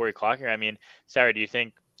 of Tori clocking her. I mean, Sarah, do you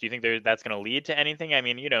think that's going to lead to anything? I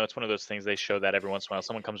mean, it's one of those things they show that every once in a while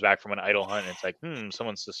someone comes back from an idol hunt and it's like,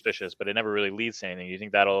 someone's suspicious, but it never really leads to anything. Do you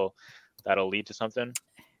think that'll lead to something?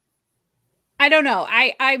 I don't know.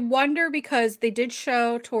 I wonder, because they did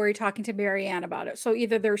show Tori talking to Marianne about it. So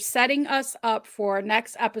either they're setting us up for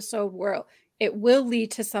next episode where it will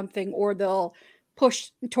lead to something, or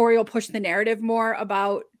Tori will push the narrative more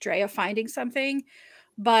about Drea finding something.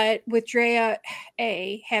 But with Drea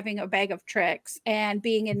having a bag of tricks and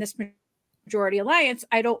being in this majority alliance,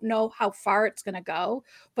 I don't know how far it's going to go.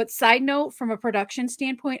 But side note, from a production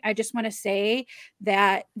standpoint, I just want to say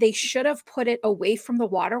that they should have put it away from the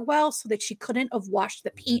water well so that she couldn't have washed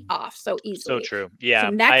the paint off so easily. So true. Yeah. So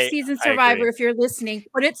next season Survivor, if you're listening,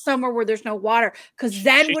 put it somewhere where there's no water, because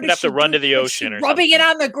then she would have to run to the ocean or rubbing something. it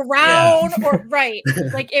on the ground, or right,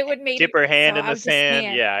 like it would make dip her hand in the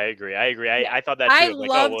sand. Yeah, I agree. I thought that too. I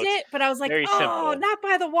loved it, but I was like, simple. not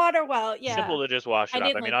by the water well. Yeah, simple to just wash it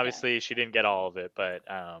up. I mean, obviously she didn't get all of it, but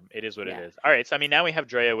it is what it is. All right, so I mean, now we have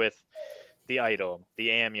Drea with the idol, the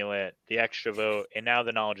amulet, the extra vote, and now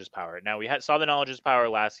the knowledge is power. Now we saw the knowledge is power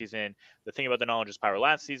last season. The thing about the knowledge is power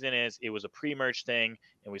last season is it was a pre-merge thing,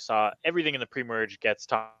 and we saw everything in the pre-merge gets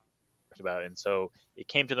talked about, and so it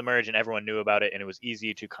came to the merge and everyone knew about it, and it was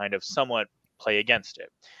easy to kind of somewhat play against it.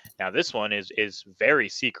 Now this one is very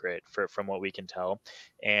secret from what we can tell,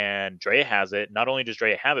 and Drea has it. Not only does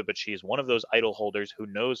Drea have it, but she's one of those idol holders who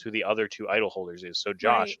knows who the other two idol holders is. So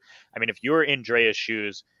Josh, right. I mean, if you're in Drea's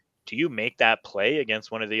shoes, do you make that play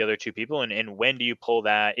against one of the other two people? And when do you pull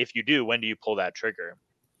that? If you do, when do you pull that trigger?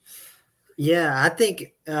 Yeah, I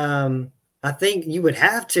think you would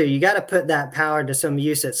have to. You got to put that power to some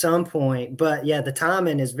use at some point. But yeah, the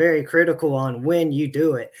timing is very critical on when you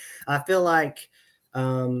do it. I feel like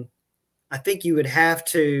I think you would have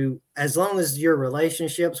to, as long as your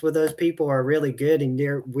relationships with those people are really good and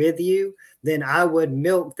they're with you, then I would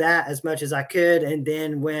milk that as much as I could. And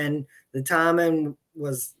then when the timing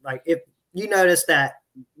was like, if you noticed that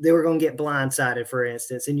they were going to get blindsided, for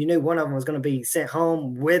instance, and you knew one of them was going to be sent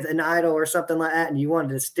home with an idol or something like that, and you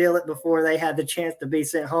wanted to steal it before they had the chance to be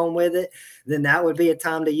sent home with it, then that would be a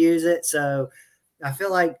time to use it. So I feel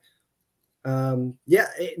like,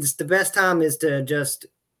 it's the best time is to just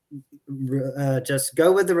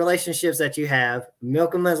go with the relationships that you have,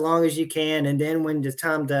 milk them as long as you can, and then when it's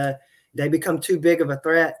time they become too big of a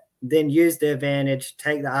threat, then use the advantage,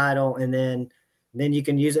 take the idol, and then you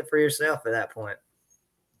can use it for yourself at that point.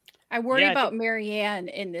 I worry about Marianne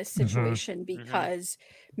in this situation because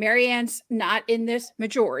Marianne's not in this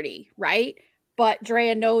majority, right? But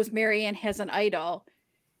Drea knows Marianne has an idol.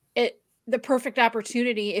 The perfect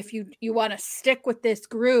opportunity, if you want to stick with this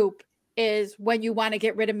group, is when you want to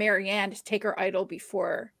get rid of Marianne, to take her idol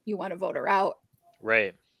before you want to vote her out.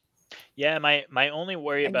 Right. Yeah, my only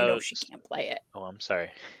worry about she can't play it. Oh, I'm sorry.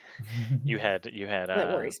 You had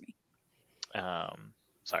that worries me.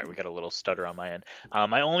 Sorry, we got a little stutter on my end.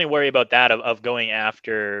 My only worry about that of going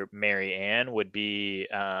after Marianne would be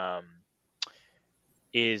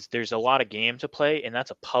is there's a lot of game to play, and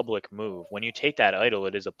that's a public move. When you take that idol,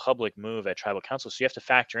 it is a public move at Tribal Council, so you have to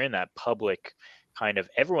factor in that public kind of,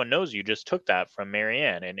 everyone knows you just took that from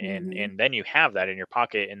Marianne, and then you have that in your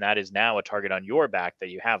pocket, and that is now a target on your back that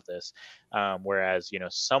you have this. Whereas,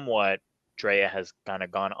 somewhat Drea has kind of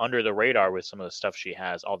gone under the radar with some of the stuff she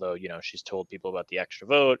has, although, she's told people about the extra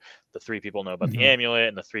vote, the 3 people know about the amulet,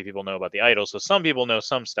 and the 3 people know about the idol. So some people know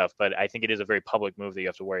some stuff, but I think it is a very public move that you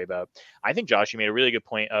have to worry about. I think, Josh, you made a really good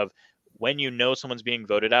point of when you know someone's being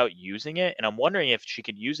voted out, using it. And I'm wondering if she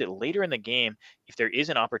could use it later in the game, if there is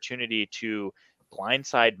an opportunity to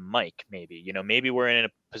blindside Mike, maybe. Maybe we're in a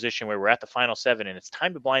position where we're at the final 7 and it's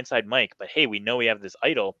time to blindside Mike, but hey, we know we have this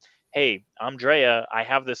idol. Hey, I'm Drea. I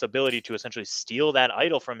have this ability to essentially steal that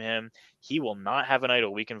idol from him. He will not have an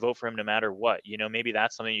idol. We can vote for him no matter what. Maybe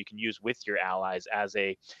that's something you can use with your allies as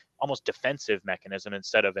a almost defensive mechanism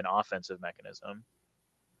instead of an offensive mechanism.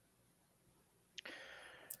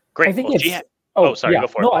 Great. I think Go for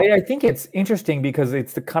it. No, I think it's interesting because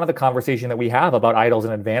it's the kind of the conversation that we have about idols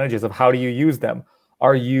and advantages of how do you use them.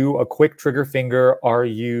 Are you a quick trigger finger? Are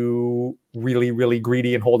you really, really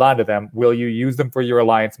greedy and hold on to them? Will you use them for your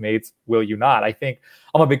alliance mates? Will you not? I think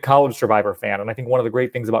I'm a big College Survivor fan. And I think one of the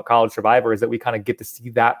great things about College Survivor is that we kind of get to see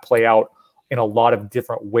that play out in a lot of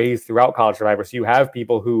different ways throughout College Survivor. So you have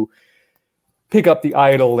people who pick up the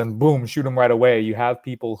idol and boom, shoot them right away. You have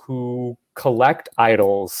people who collect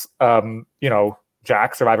idols,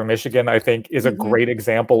 Jack, Survivor Michigan, I think is a great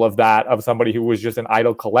example of that, of somebody who was just an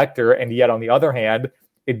idle collector. And yet on the other hand,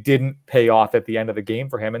 it didn't pay off at the end of the game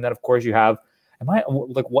for him. And then of course you have,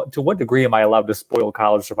 to what degree am I allowed to spoil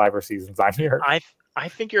college Survivor seasons on here? I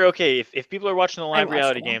think you're okay. If people are watching the live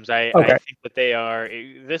reality games, I think that they are.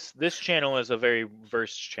 This channel is a very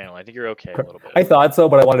versed channel. I think you're okay a little bit. I thought so,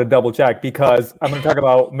 but I wanted to double check because I'm going to talk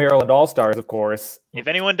about Maryland All-Stars, of course. If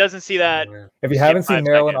anyone doesn't see that, if you haven't seen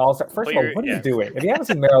Maryland All-Stars, first of all, what are you doing? If you haven't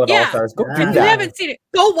seen Maryland All-Stars, go do that. If you haven't seen it,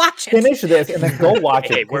 go watch it. Finish this and then go watch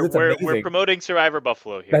it. We're promoting Survivor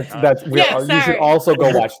Buffalo here. You should also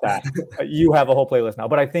go watch that. You have a whole playlist now.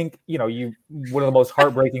 But I think, one of the most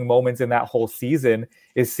heartbreaking moments in that whole season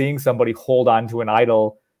is seeing somebody hold on to an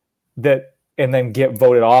idol and then get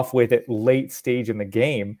voted off with it late stage in the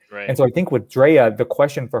game. Right. And so I think with Drea, the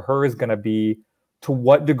question for her is going to be to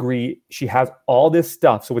what degree she has all this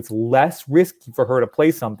stuff. So it's less risky for her to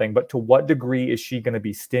play something, but to what degree is she going to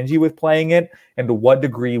be stingy with playing it? And to what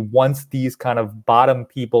degree, once these kind of bottom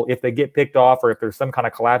people, if they get picked off or if there's some kind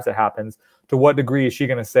of collapse that happens, to what degree is she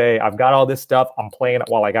going to say, I've got all this stuff, I'm playing it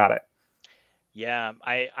while I got it? Yeah,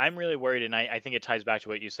 I'm really worried, and I think it ties back to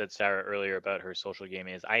what you said, Sarah, earlier about her social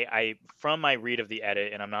gaming. Is I from my read of the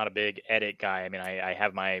edit, and I'm not a big edit guy. I mean, I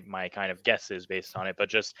have my kind of guesses based on it, but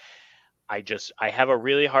I have a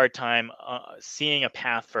really hard time seeing a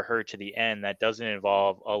path for her to the end that doesn't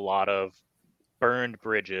involve a lot of burned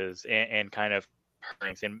bridges and kind of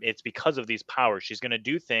hurts. And it's because of these powers. She's going to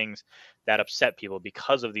do things that upset people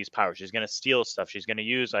because of these powers. She's going to steal stuff. She's going to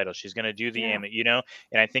use idols. She's going to do the aim,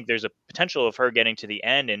 and I think there's a potential of her getting to the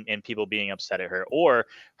end and people being upset at her, or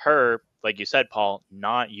her, like you said, Paul,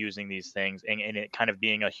 not using these things and it kind of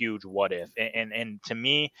being a huge what if. And to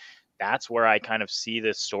me, that's where I kind of see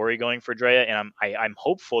this story going for Drea, and I'm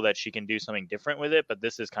hopeful that she can do something different with it. But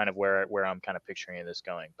this is kind of where I'm kind of picturing this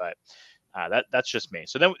going. But that's just me.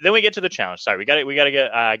 So then we get to the challenge. Sorry, we got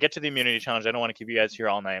to get to the immunity challenge. I don't want to keep you guys here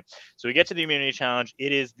all night. So we get to the immunity challenge.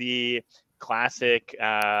 It is the classic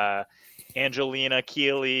Angelina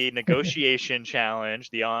Keeley negotiation challenge,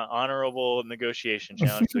 the honorable negotiation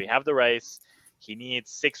challenge. So we have the rice. He needs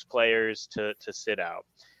 6 players to sit out.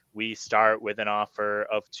 We start with an offer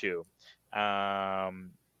of 2.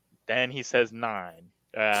 Then he says 9.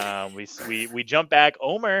 We jump back.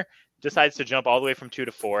 Omer decides to jump all the way from 2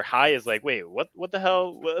 to 4. Hai is like, wait, what the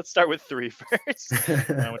hell? Well, let's start with 3 first,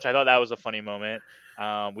 which I thought that was a funny moment.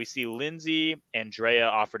 We see Lindsay and Drea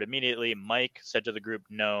offered immediately. Mike said to the group,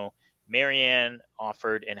 no. Marianne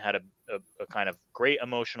offered and had a kind of great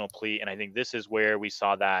emotional plea. And I think this is where we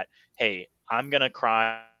saw that, hey, I'm going to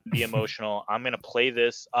cry, be emotional. I'm going to play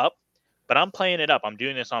this up, but I'm playing it up. I'm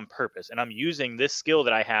doing this on purpose. And I'm using this skill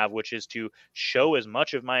that I have, which is to show as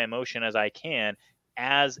much of my emotion as I can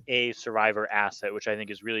as a Survivor asset, which I think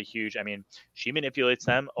is really huge. I mean, she manipulates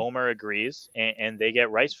them. Omer agrees, and they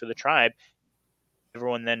get rice for the tribe.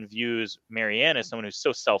 Everyone then views Marianne as someone who's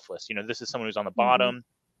so selfless. This is someone who's on the bottom,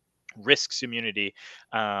 risks immunity.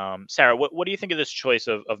 Sarah, what do you think of this choice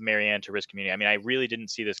of Marianne to risk immunity? I mean, I really didn't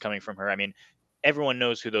see this coming from her. I mean, everyone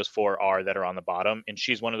knows who those 4 are that are on the bottom, and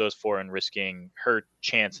she's one of those 4 and risking her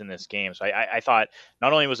chance in this game. So I thought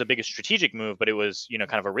not only was it a big strategic move, but it was,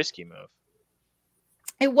 kind of a risky move.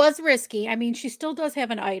 It was risky. I mean, she still does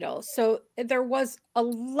have an idol. So there was a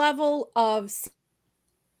level of...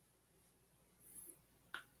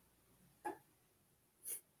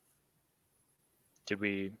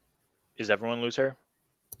 Is everyone lose her?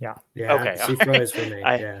 Yeah. Okay. She froze for me.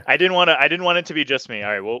 I didn't want it to be just me.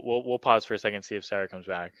 All right, we'll pause for a second, see if Sarah comes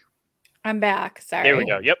back. I'm back. Sorry. There we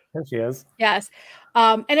go. Yep. There she is. Yes.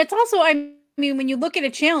 And it's also, I mean, when you look at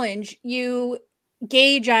a challenge, you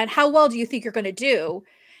gauge on how well do you think you're going to do.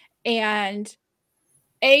 And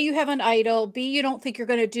A, you have an idol. B, you don't think you're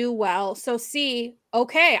going to do well. So C,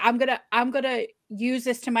 okay, I'm going to use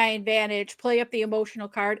this to my advantage, play up the emotional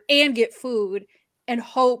card and get food in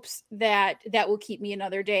hopes that will keep me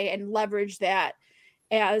another day and leverage that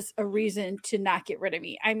as a reason to not get rid of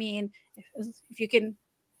me. I mean, if you can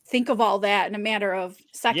think of all that in a matter of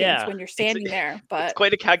seconds when you're standing there, but it's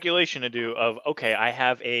quite a calculation to do of, okay, I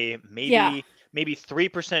have a maybe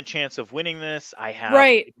 3% chance of winning this. I have,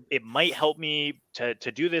 it might help me to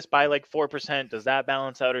do this by like 4%. Does that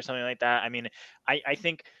balance out or something like that? I mean, I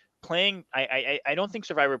think playing, I don't think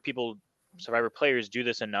Survivor players do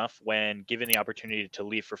this enough when given the opportunity to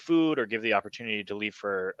leave for food or give the opportunity to leave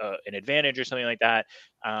for an advantage or something like that.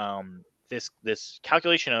 This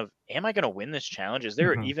calculation of, am I going to win this challenge? Is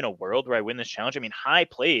there even a world where I win this challenge? I mean, Hai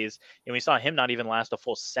plays, and we saw him not even last a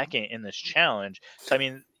full second in this challenge. So, I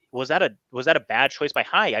mean, was that a bad choice by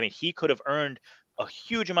Hai? I mean, he could have earned a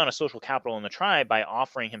huge amount of social capital in the tribe by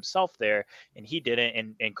offering himself there, and he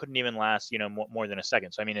didn't, and couldn't even last, more than a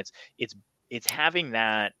second. So I mean, it's having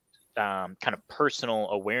that kind of personal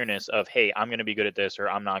awareness of, hey, I'm going to be good at this, or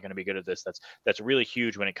I'm not going to be good at this. That's really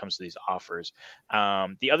huge when it comes to these offers.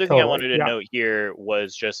 The other thing I wanted to note here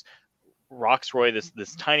was just Roxroy,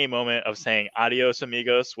 this tiny moment of saying adios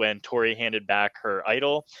amigos when Tori handed back her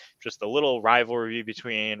idol. Just a little rivalry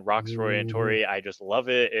between Roxroy and Tori. I just love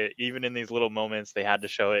it. Even in these little moments, they had to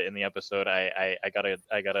show it in the episode. I got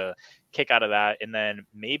a kick out of that. And then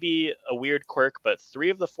maybe a weird quirk, but 3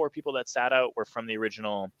 of the 4 people that sat out were from the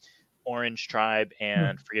original Orange tribe,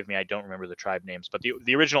 and forgive me, I don't remember the tribe names, but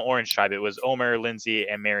the original Orange tribe, it was Omer, Lindsay,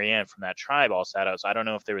 and Marianne from that tribe all sat out. So I don't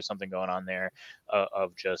know if there was something going on there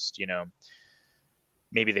of just,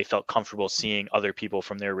 maybe they felt comfortable seeing other people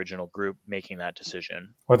from their original group making that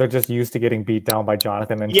decision. Or they're just used to getting beat down by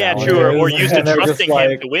Jonathan. And yeah, true. Or used to trusting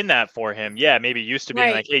him to win that for him. Yeah, maybe used to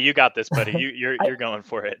being like, hey, you got this, buddy. You're going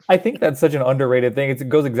for it. I think that's such an underrated thing. It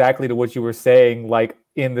goes exactly to what you were saying, like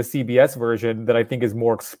in the CBS version that I think is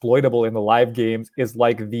more exploitable in the live games is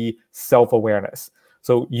like the self-awareness.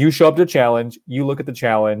 So you show up to challenge, you look at the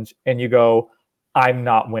challenge, and you go, I'm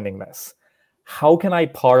not winning this. How can I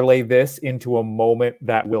parlay this into a moment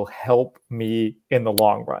that will help me in the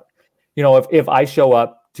long run? If I show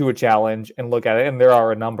up to a challenge and look at it, and there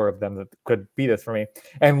are a number of them that could be this for me,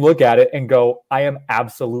 and look at it and go, I am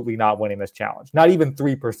absolutely not winning this challenge. Not even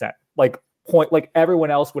 3%. Like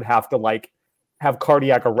everyone else would have to have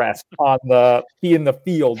cardiac arrest be in the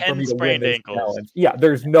field for me to win this challenge. Yeah,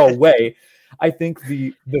 there's no way. I think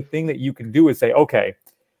the thing that you can do is say, okay,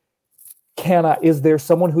 is there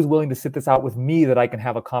someone who's willing to sit this out with me that I can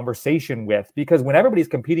have a conversation with? Because when everybody's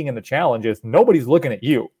competing in the challenges, nobody's looking at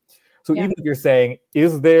you. So even if you're saying,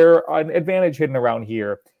 is there an advantage hidden around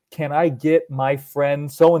here? Can I get my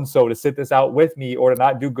friend so-and-so to sit this out with me, or to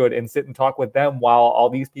not do good and sit and talk with them while all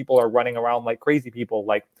these people are running around like crazy people?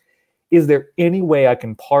 Like, is there any way I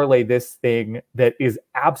can parlay this thing that is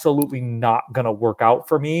absolutely not going to work out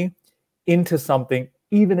for me into something,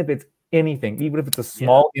 even if it's anything, even if it's a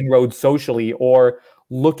small inroad socially, or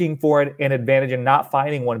looking for an advantage and not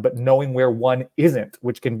finding one, but knowing where one isn't,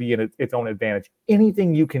 which can be its own advantage.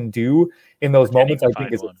 Anything you can do in those moments, I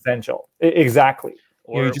think, is essential. Exactly.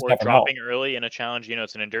 Or dropping early in a challenge,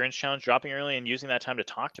 it's an endurance challenge, dropping early and using that time to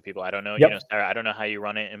talk to people. I don't know, Sarah, I don't know how you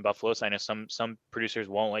run it in Buffalo. So I know some producers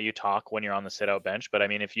won't let you talk when you're on the sit out bench, but I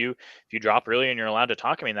mean, if you drop early and you're allowed to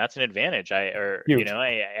talk, I mean, that's an advantage.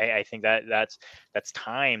 I think that's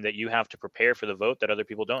time that you have to prepare for the vote that other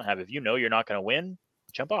people don't have. If you're not going to win,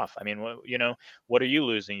 jump off. I mean, what are you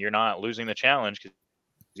losing? You're not losing the challenge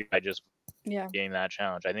because I just gained that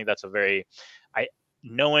challenge. I think that's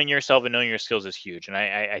knowing yourself and knowing your skills is huge. And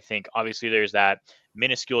I think obviously there's that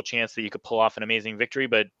minuscule chance that you could pull off an amazing victory,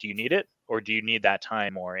 but do you need it, or do you need that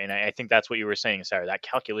time more? And I think that's what you were saying, Sarah. That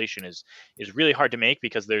calculation is really hard to make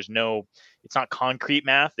because it's not concrete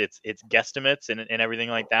math. It's guesstimates and everything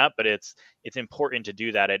like that, but it's important to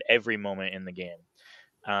do that at every moment in the game.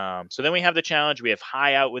 So then we have the challenge. We have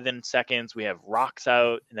High out within seconds. We have Rocks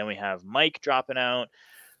out, and then we have Mike dropping out.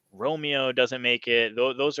 Romeo doesn't make it.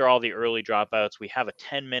 Those are all the early dropouts. We have a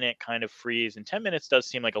 10-minute kind of freeze, and 10 minutes does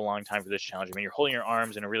seem like a long time for this challenge. I mean, you're holding your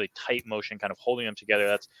arms in a really tight motion, kind of holding them together.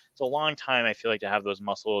 It's a long time, I feel like, to have those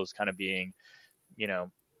muscles kind of being,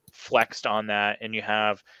 flexed on that. And you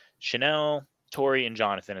have Chanel, Tori, and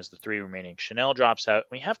Jonathan as the 3 remaining. Chanel drops out.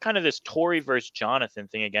 We have kind of this Tori versus Jonathan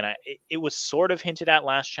thing again. It was sort of hinted at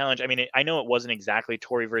last challenge. I mean, I know it wasn't exactly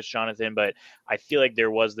Tori versus Jonathan, but I feel like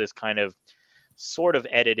there was this kind of sort of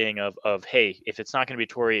editing of hey, if it's not going to be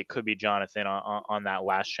Tori, it could be Jonathan on that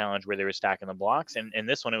last challenge where they were stacking the blocks. And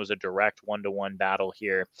this one, it was a direct 1-to-1 battle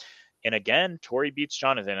here. And again, Tori beats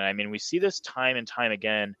Jonathan. And I mean, we see this time and time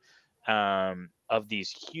again of these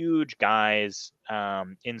huge guys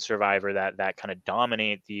in Survivor that kind of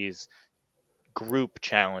dominate these group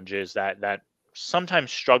challenges that sometimes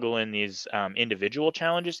struggle in these individual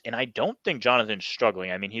challenges. And I don't think Jonathan's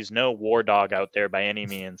struggling. I mean, he's no war dog out there by any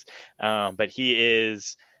means, but he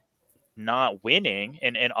is not winning,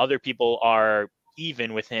 and other people are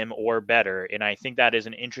even with him or better. And I think that is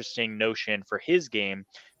an interesting notion for his game,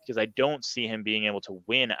 because I don't see him being able to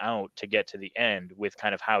win out to get to the end with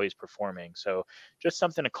kind of how he's performing. So just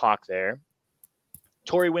something to clock there.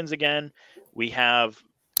 Tori wins again. We have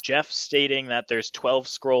Jeff stating that there's 12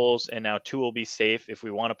 scrolls and now 2 will be safe if we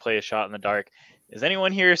want to play a shot in the dark. Does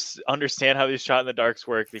anyone here understand how these shot in the darks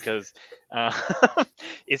work? Because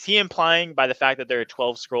is he implying by the fact that there are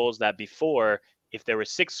 12 scrolls that before, if there were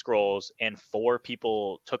 6 scrolls and 4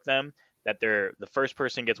 people took them, that the first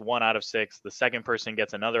person gets 1 out of 6, the second person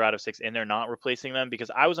gets another out of 6, and they're not replacing them?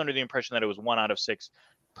 Because I was under the impression that it was 1 out of 6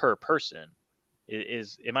 per person.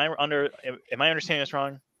 Am I understanding this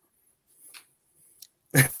wrong?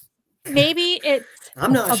 Maybe it's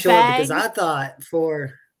I'm not a sure because bag. I thought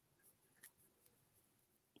for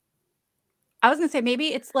I was gonna say maybe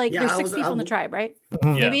it's like Yeah, there's I 6 was- people in the I- tribe, right?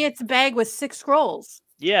 Mhm. Yeah. Maybe it's a bag with 6 scrolls,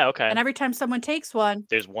 Yeah, okay. and every time someone takes one,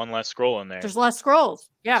 There's 1 less scroll in there. there's less scrolls.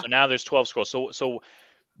 Yeah. So now there's 12 scrolls. So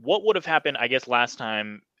what would have happened, I guess, last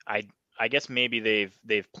time? I guess maybe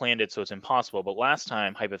they've planned it so it's impossible, but last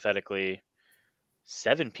time, hypothetically,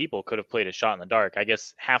 7 people could have played a shot in the dark. I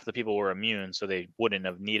guess half the people were immune, so they wouldn't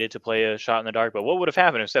have needed to play a shot in the dark. But what would have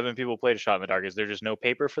happened if 7 people played a shot in the dark? Is there just no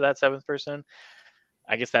paper for that 7th person?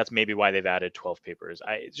 I guess that's maybe why they've added 12 papers.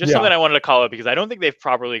 It's just something I wanted to call out because I don't think they've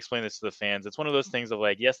properly explained this to the fans. It's one of those things of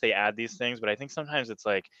like, yes, they add these things, but I think sometimes it's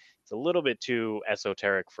like it's a little bit too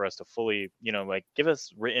esoteric for us to fully, like give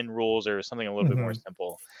us written rules or something a little bit more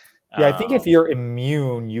simple. Yeah, I think if you're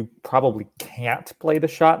immune, you probably can't play the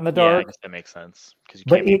shot in the Yeah, I dark. guess that makes sense because you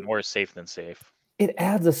But can't be it- more safe than safe. It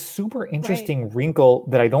adds a super interesting wrinkle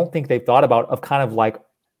that I don't think they've thought about of kind of like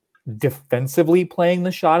defensively playing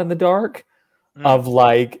the shot in the dark. Of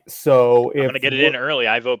like, so if I'm gonna get it in early,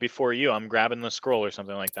 I vote before you. I'm grabbing the scroll or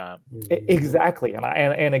something like that. Exactly.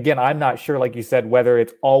 And again, I'm not sure, like you said, whether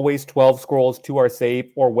it's always 12 scrolls, 2 are safe,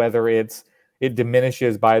 or whether it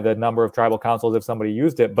diminishes by the number of tribal councils if somebody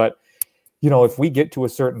used it. But, if we get to a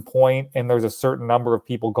certain point and there's a certain number of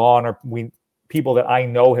people gone, or people that I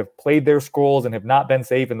know have played their scrolls and have not been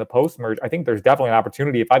safe in the post-merge, I think there's definitely an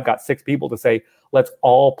opportunity if I've got 6 people to say, let's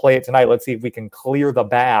all play it tonight. Let's see if we can clear the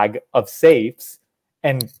bag of safes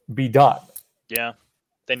and be done. Yeah.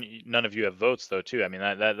 Then none of you have votes though, too. I mean,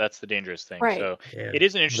 that's the dangerous thing. Right. So Yeah. it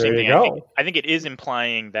is an interesting There you thing. go. I think it is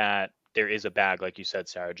implying that there is a bag, like you said,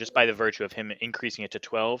 Sarah, just by the virtue of him increasing it to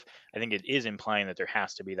 12. I think it is implying that there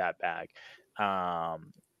has to be that bag.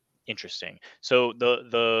 Interesting. So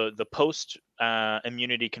the post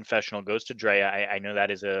immunity confessional goes to Drea. I know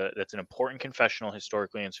that's an important confessional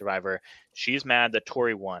historically in Survivor. She's mad that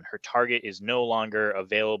Tori won. Her target is no longer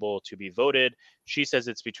available to be voted. She says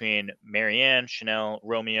it's between Marianne, Chanel,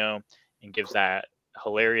 Romeo, and gives that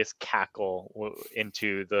hilarious cackle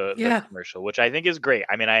into the commercial, which I think is great.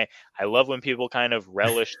 I mean, I love when people kind of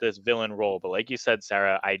relish this villain role, but like you said,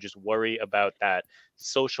 Sarah, I just worry about that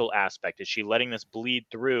social aspect. Is she letting this bleed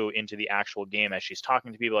through into the actual game as she's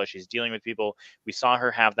talking to people, as she's dealing with people? We saw her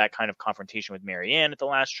have that kind of confrontation with Marianne at the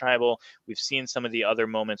last tribal. We've seen some of the other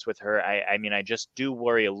moments with her. I mean, I just do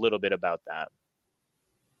worry a little bit about that.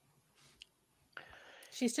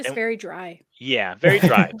 She's just very dry. Yeah, very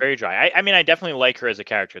dry, very dry. I mean, I definitely like her as a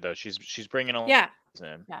character, though. She's bringing a lot. Yeah.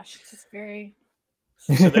 In. Yeah, she's just very.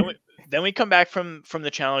 So then we come back from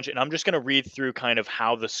the challenge, and I'm just going to read through kind of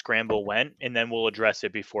how the scramble went, and then we'll address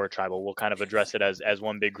it before tribal. We'll kind of address it as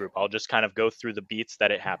one big group. I'll just kind of go through the beats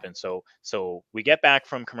that it happened. So we get back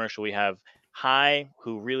from commercial. We have Hai,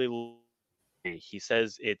 who really, he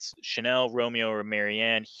says it's Chanel, Romeo, or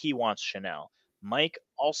Marianne. He wants Chanel. Mike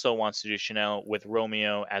also wants to do Chanel with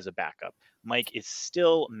Romeo as a backup. Mike is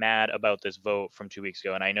still mad about this vote from 2 weeks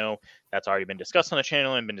ago. And I know that's already been discussed on the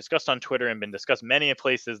channel and been discussed on Twitter and been discussed many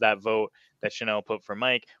places, that vote that Chanel put for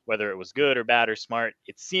Mike, whether it was good or bad or smart.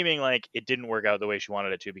 It's seeming like it didn't work out the way she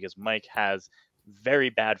wanted it to, because Mike has very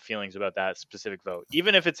bad feelings about that specific vote.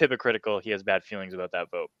 Even if it's hypocritical, he has bad feelings about that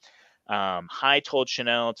vote. Hai told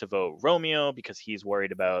Chanel to vote Romeo because he's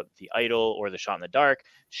worried about the idol or the shot in the dark.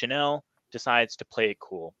 Chanel decides to play it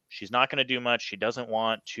cool. She's not going to do much. She doesn't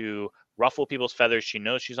want to ruffle people's feathers. She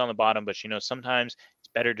knows she's on the bottom, but she knows sometimes it's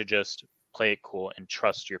better to just play it cool and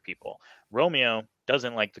trust your people. Romeo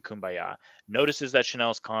doesn't like the kumbaya, notices that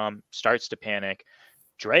Chanel's calm, starts to panic.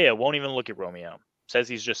 Drea won't even look at Romeo, says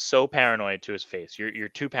he's just so paranoid to his face. You're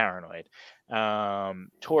too paranoid.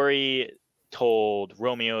 Tori told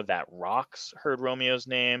Romeo that Rox heard Romeo's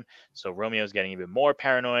name, so Romeo's getting even more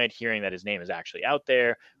paranoid, hearing that his name is actually out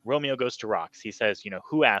there. Romeo goes to Rox. He says,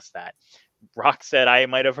 who asked that? Rox said, I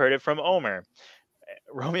might have heard it from Omer.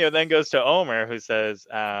 Romeo then goes to Omer, who says,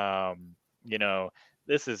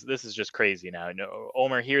 this is just crazy now.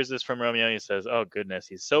 Omer hears this from Romeo. He says, oh goodness,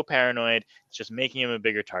 he's so paranoid. It's just making him a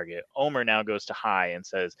bigger target. Omer now goes to Hai and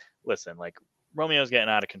says, listen, like, Romeo's getting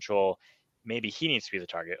out of control. Maybe he needs to be the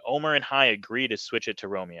target. Omer and Hai agree to switch it to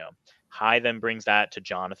Romeo. Hai then brings that to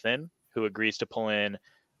Jonathan, who agrees to pull in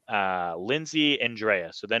Lindsay and Drea.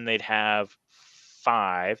 So then they'd have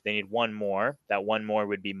 5. They need 1 more. That 1 more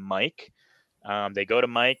would be Mike. They go to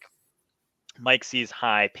Mike. Mike sees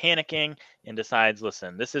Hai panicking and decides,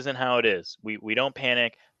 listen, this isn't how it is. We don't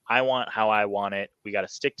panic. I want how I want it. We got to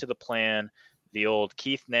stick to the plan. The old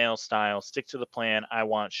Keith Nail style, stick to the plan. I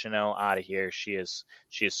want Chanel out of here. She has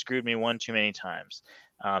screwed me one too many times.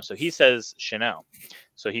 So he says Chanel.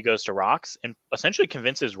 So he goes to Rox and essentially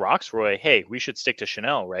convinces Roxroy, hey, we should stick to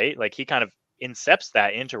Chanel, right? Like he kind of incepts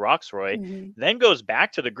that into Roxroy, then goes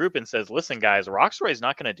back to the group and says, listen, guys, Roxroy is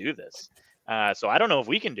not going to do this. So I don't know if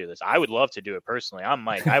we can do this. I would love to do it personally. I'm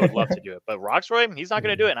Mike. I would love to do it. But Roxroy, he's not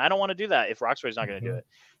going to do it. And I don't want to do that if Roxroy's not going to do it.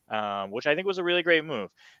 Which I think was a really great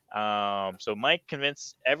move. So Mike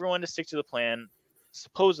convinced everyone to stick to the plan,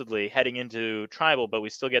 supposedly heading into Tribal, but we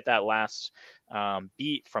still get that last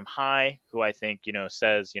beat from High, who I think,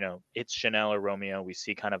 says, it's Chanel or Romeo. We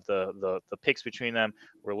see kind of the picks between them.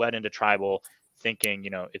 We're led into Tribal thinking,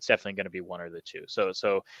 it's definitely going to be one or the two.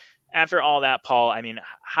 So after all that, Paul, I mean,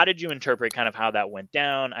 how did you interpret kind of how that went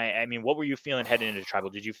down? I mean, what were you feeling heading into Tribal?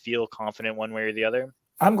 Did you feel confident one way or the other?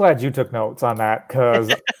 I'm glad you took notes on that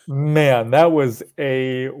because, man, that was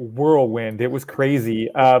a whirlwind. It was crazy.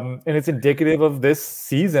 And it's indicative of this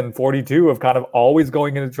season 42 of kind of always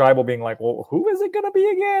going into Tribal being like, well, who is it going to be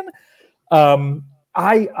again?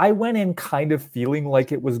 I went in kind of feeling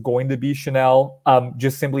like it was going to be Chanel,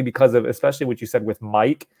 just simply because of, especially what you said with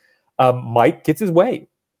Mike. Mike gets his way.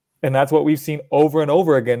 And that's what we've seen over and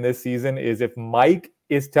over again this season is if Mike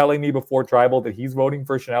is telling me before Tribal that he's voting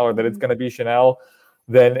for Chanel or that it's going to be Chanel,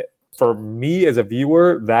 then for me as a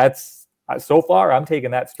viewer, that's so far I'm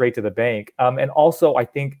taking that straight to the bank. And also I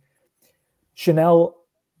think Chanel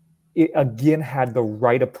again had the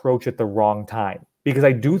right approach at the wrong time because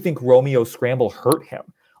I do think Romeo's scramble hurt him.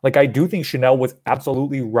 Like I do think Chanel was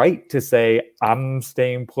absolutely right to say, I'm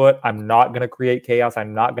staying put. I'm not going to create chaos.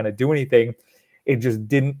 I'm not going to do anything. It just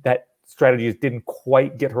didn't, that strategy just didn't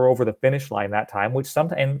quite get her over the finish line that time, which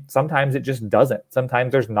sometimes it just doesn't.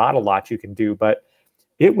 Sometimes there's not a lot you can do, but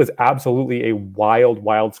it was absolutely a wild,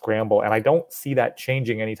 wild scramble. And I don't see that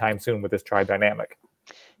changing anytime soon with this tribe dynamic.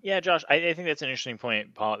 Yeah, Josh, I think that's an interesting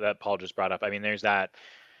point, Paul, that Paul just brought up. I mean, there's that.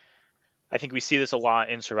 I think we see this a lot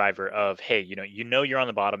in Survivor of, hey, you're on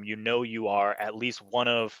the bottom. You are at least one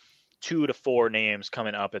of 2 to 4 names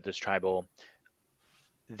coming up at this Tribal.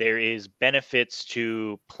 There is benefits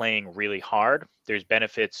to playing really hard. There's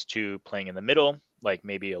benefits to playing in the middle, like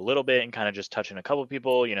maybe a little bit and kind of just touching a couple of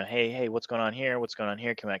people, hey, what's going on here? What's going on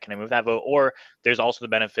here? Can I move that vote? Or there's also the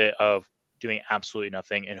benefit of doing absolutely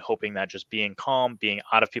nothing and hoping that just being calm, being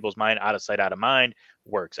out of people's mind, out of sight, out of mind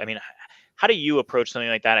works. I mean, how do you approach something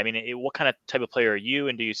like that? I mean, what kind of type of player are you?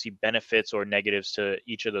 And do you see benefits or negatives to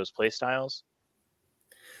each of those play styles?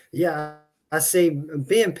 Yeah. I see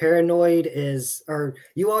being paranoid or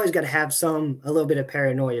you always got to have a little bit of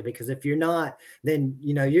paranoia because if you're not, then,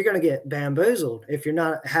 you're going to get bamboozled if you're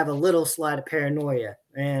not have a little slight of paranoia.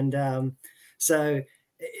 And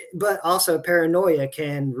but also paranoia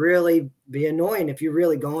can really be annoying if you're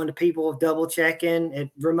really going to people double checking.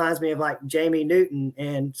 It reminds me of like Jamie Newton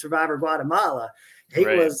and Survivor Guatemala. He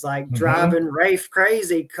was like driving Rafe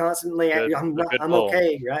crazy constantly. Good, I'm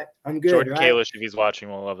okay, right? I'm good. Jordan right? Kalish, if he's watching,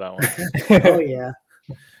 will love that one. Oh yeah,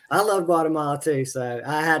 I love Guatemala too, so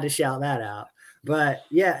I had to shout that out. But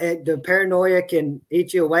yeah, the paranoia can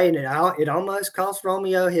eat you away, and it almost cost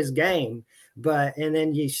Romeo his game. And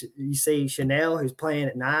then you see Chanel, who's playing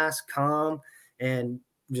it nice, calm, and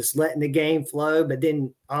just letting the game flow. But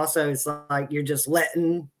then also it's like you're just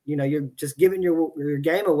letting, you're just giving your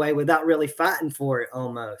game away without really fighting for it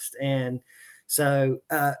almost. And so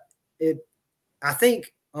I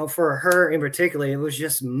think for her in particular, it was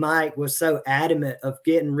just Mike was so adamant of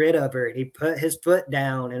getting rid of her. He put his foot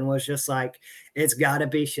down and was just like, it's got to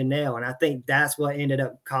be Chanel. And I think that's what ended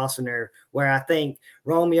up costing her, where I think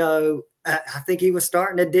Romeo, I think he was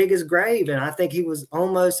starting to dig his grave, and I think he was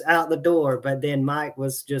almost out the door, but then Mike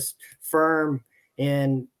was just firm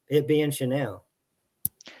in it being Chanel.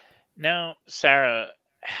 Now, Sarah,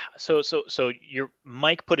 so your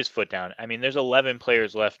Mike put his foot down. I mean, there's 11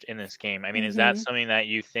 players left in this game. I mean, is that something that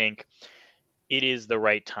you think it is the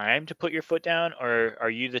right time to put your foot down, or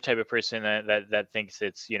are you the type of person that thinks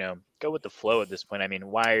it's, go with the flow at this point? I mean,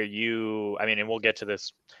 why are you? I mean, and we'll get to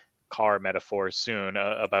this car metaphor soon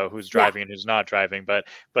about who's driving and who's not driving, but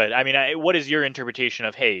I mean, what is your interpretation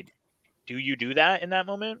of, hey, do you do that in that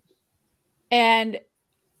moment? And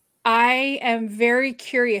I am very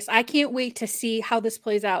curious. I can't wait to see how this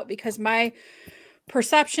plays out, because my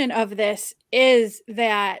perception of this is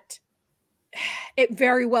that it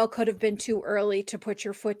very well could have been too early to put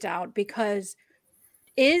your foot down, because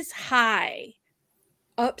is High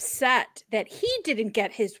upset that he didn't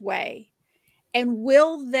get his way? And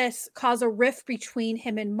will this cause a rift between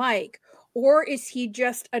him and Mike? Or is he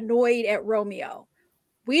just annoyed at Romeo?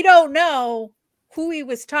 We don't know, who he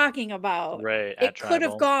was talking about. Right. It could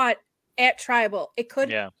have gone at Tribal. It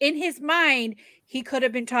could, in his mind, he could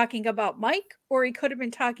have been talking about Mike, or he could have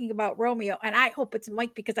been talking about Romeo. And I hope it's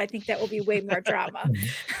Mike, because I think that will be way more drama.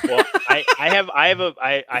 Well,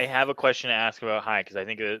 I have a question to ask about Hai, because I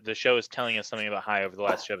think the show is telling us something about Hai over the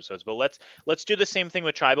last 2 episodes. But let's do the same thing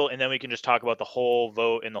with Tribal, and then we can just talk about the whole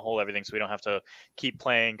vote and the whole everything, so we don't have to keep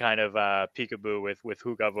playing kind of peekaboo with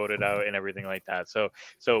who got voted out and everything like that.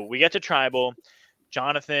 So we get to Tribal.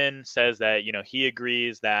 Jonathan says that, he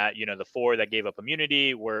agrees that, the 4 that gave up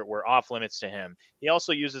immunity were off limits to him. He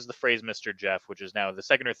also uses the phrase Mr. Jeff, which is now the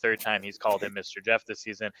 2nd or 3rd time he's called him Mr. Jeff this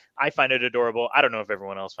season. I find it adorable. I don't know if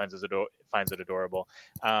everyone else finds it adorable.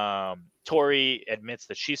 Tori admits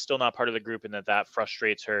that she's still not part of the group, and that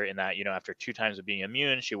frustrates her, in that, after 2 times of being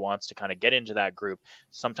immune, she wants to kind of get into that group.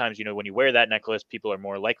 Sometimes, when you wear that necklace, people are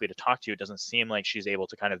more likely to talk to you. It doesn't seem like she's able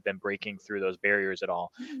to kind of been breaking through those barriers at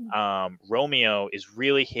all. Romeo is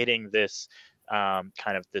really hitting this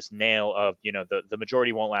kind of this nail of, the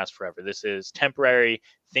majority won't last forever. This is temporary.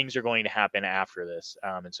 Things are going to happen after this.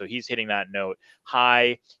 And so he's hitting that note.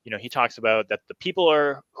 Hai, he talks about that the people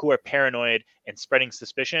who are paranoid and spreading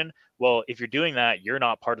suspicion. Well, if you're doing that, you're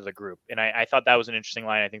not part of the group. And I thought that was an interesting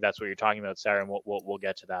line. I think that's what you're talking about, Sarah, and we'll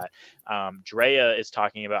get to that. Drea is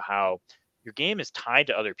talking about how your game is tied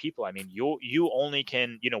to other people. I mean, you only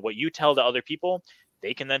can, what you tell to other people,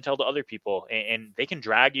 they can then tell to other people, and they can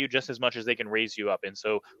drag you just as much as they can raise you up. And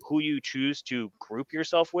so who you choose to group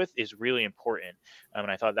yourself with is really important. And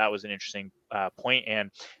I thought that was an interesting point. And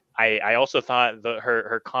I also thought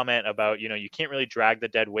her comment about, you can't really drag the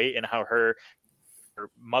dead weight, and how her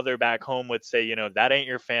mother back home would say, that ain't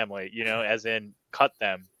your family, as in cut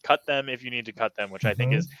them if you need to cut them, which I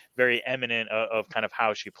think is very eminent of kind of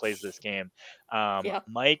how she plays this game.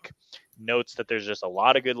 Mike notes that there's just a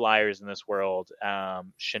lot of good liars in this world.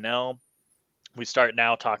 Chanel, we start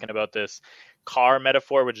now talking about this car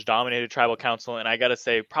metaphor, which dominated Tribal Council, and I gotta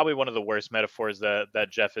say, probably one of the worst metaphors that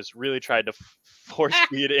Jeff has really tried to force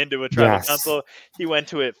feed into a Tribal Council. He went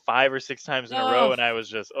to it 5 or 6 times in a row, and I was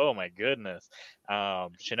just, oh my goodness.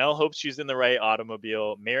 Chanel hopes she's in the right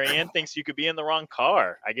automobile. Marianne thinks you could be in the wrong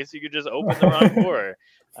car. I guess you could just open the wrong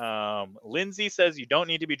door. Lindsay says you don't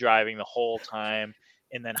need to be driving the whole time.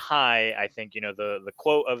 And then Hai, I think, the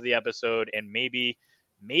quote of the episode, and maybe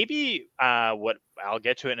what I'll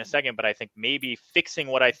get to it in a second, but I think maybe fixing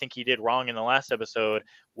what I think he did wrong in the last episode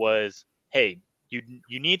was, hey,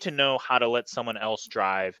 you need to know how to let someone else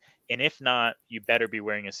drive. And if not, you better be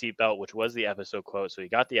wearing a seatbelt, which was the episode quote. So you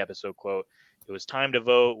got the episode quote. It was time to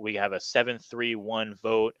vote. We have a 7-3-1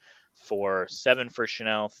 vote for 7 for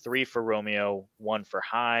Chanel, 3 for Romeo, 1 for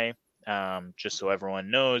Hai. Just so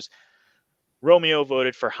everyone knows, Romeo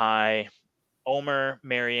voted for Hai. Omer,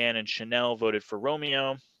 Marianne, and Chanel voted for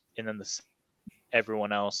Romeo, and then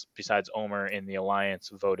everyone else besides Omer in the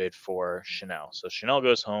alliance voted for Chanel. So Chanel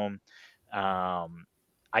goes home.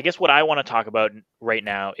 I guess what I want to talk about right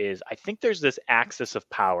now is, I think there's this axis of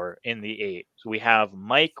power in the 8. So we have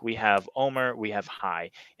Mike, we have Omer, we have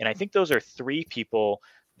Hai, and I think those are 3 people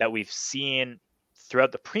that we've seen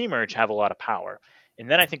throughout the pre-merge have a lot of power. And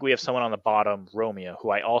then I think we have someone on the bottom, Romeo, who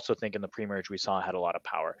I also think in the pre-merge we saw had a lot of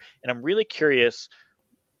power. And I'm really curious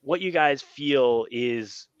what you guys feel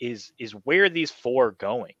is where these 4 are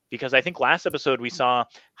going. Because I think last episode we saw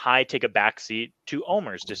Hai take a backseat to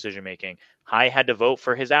Omer's decision-making. Hai had to vote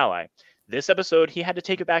for his ally. This episode, he had to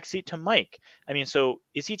take a backseat to Mike. I mean, so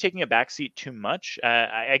is he taking a backseat too much?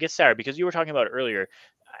 I guess, Sarah, because you were talking about it earlier,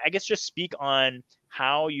 I guess just speak on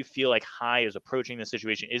how you feel like Hai is approaching the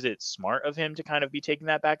situation. Is it smart of him to kind of be taking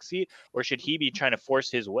that back seat, or should he be trying to force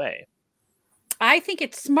his way? I think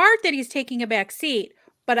it's smart that he's taking a back seat,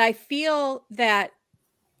 but I feel that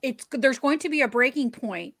there's going to be a breaking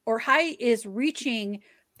point, or Hai is reaching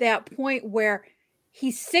that point where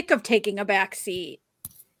he's sick of taking a back seat,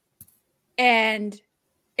 and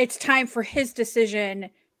it's time for his decision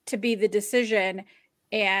to be the decision.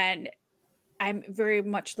 And I'm very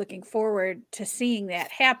much looking forward to seeing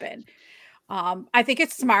that happen. I think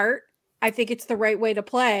it's smart. I think it's the right way to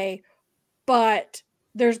play, but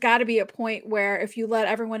there's got to be a point where if you let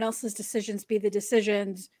everyone else's decisions be the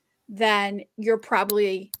decisions, then you're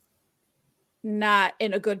probably not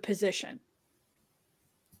in a good position.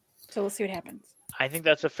 So we'll see what happens. I think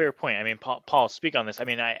that's a fair point. I mean, Paul, speak on this. I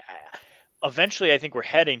mean, eventually, I think we're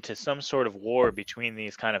heading to some sort of war between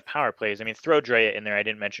these kind of power plays. I mean, throw Drea in there. I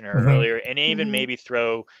didn't mention her earlier. And even maybe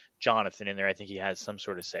throw Jonathan in there. I think he has some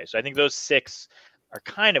sort of say. So I think those 6 are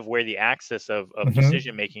kind of where the axis of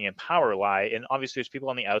decision-making and power lie. And obviously, there's people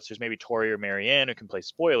on the outs. There's maybe Tori or Marianne who can play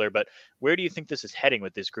spoiler. But where do you think this is heading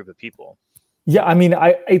with this group of people? Yeah, I mean,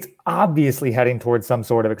 it's obviously heading towards some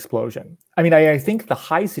sort of explosion. I mean, I think the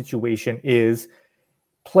Hai situation is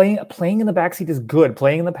playing in the backseat is good.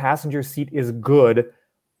 Playing in the passenger seat is good,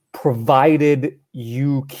 provided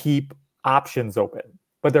you keep options open.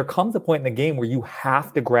 But there comes a point in the game where you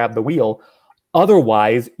have to grab the wheel.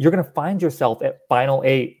 Otherwise, you're going to find yourself at final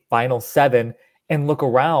 8, final 7, and look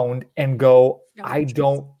around and go,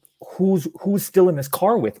 who's still in this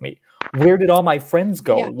car with me? Where did all my friends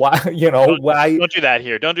go? Yeah. Why, why? Don't do that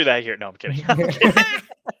here. Don't do that here. No, I'm kidding. I'm kidding.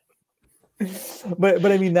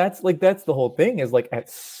 but I mean, that's the whole thing is like at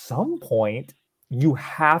some point you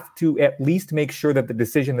have to at least make sure that the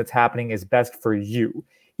decision that's happening is best for you.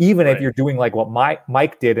 Even if you're doing like what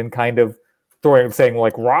Mike did and kind of saying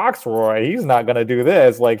like Roxroy, he's not going to do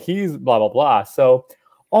this, like he's blah, blah, blah. So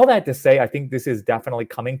all that to say, I think this is definitely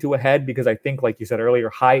coming to a head because I think, like you said earlier,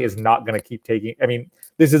 Hai is not going to keep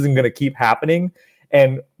this isn't going to keep happening.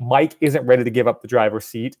 And Mike isn't ready to give up the driver's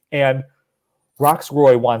seat. And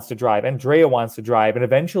Roxroy wants to drive. Andrea wants to drive. And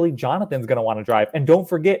eventually Jonathan's going to want to drive. And don't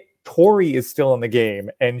forget, Tori is still in the game.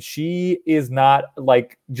 And she is not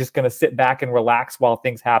like just going to sit back and relax while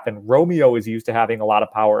things happen. Romeo is used to having a lot of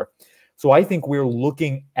power. So I think we're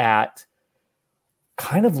looking at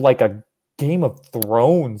kind of like a Game of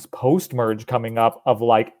Thrones post-merge coming up of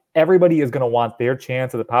like everybody is going to want their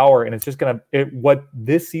chance of the power. And it's just what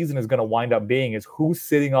this season is going to wind up being is who's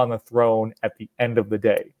sitting on the throne at the end of the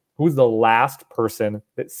day. Who's the last person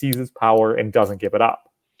that seizes power and doesn't give it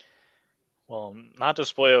up? Well, not to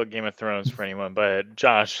spoil Game of Thrones for anyone, but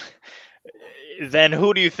Josh, then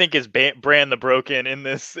who do you think is Bran the Broken in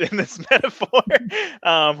this metaphor?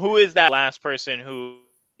 Who is that last person who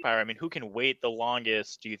can wait the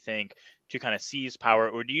longest, do you think, to kind of seize power?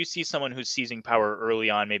 Or do you see someone who's seizing power early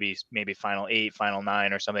on, maybe final 8, final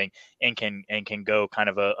 9 or something, and can go kind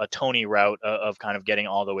of a Tony route of kind of getting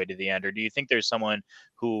all the way to the end? Or do you think there's someone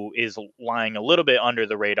who is lying a little bit under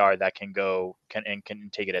the radar that can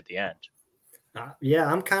take it at the end? Yeah,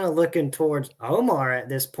 I'm kind of looking towards Omar at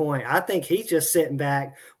this point. I think he's just sitting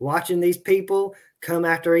back watching these people come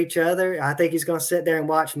after each other. I think he's going to sit there and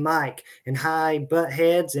watch Mike and Hai butt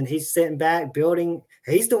heads, and he's sitting back building.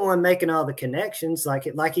 He's the one making all the connections.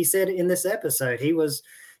 Like he said in this episode, he was,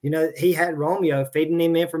 he had Romeo feeding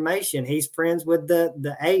him information. He's friends with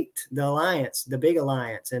the 8, the alliance, the big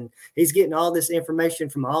alliance, and he's getting all this information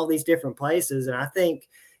from all these different places. And I think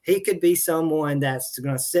he could be someone that's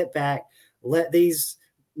going to sit back, let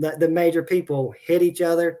the major people hit each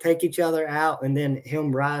other, take each other out, and then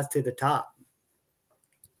him rise to the top.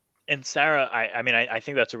 And Sarah, I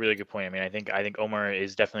think that's a really good point. I think Omar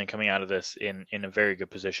is definitely coming out of this in a very good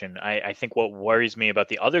position. I think what worries me about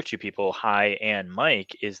the other 2 people, Hai and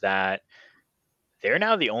Mike, is that they're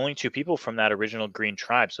now the only 2 people from that original Green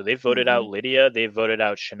Tribe. So they've voted out Lydia, they've voted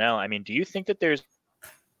out Chanel. Do you think that there's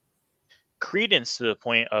credence to the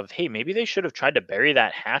point of, hey, maybe they should have tried to bury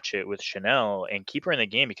that hatchet with Chanel and keep her in the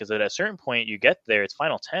game? Because at a certain point you get there, it's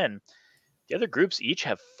final 10. The other groups each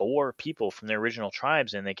have 4 people from their original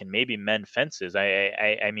tribes, and they can maybe mend fences.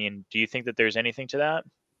 I mean, do you think that there's anything to that?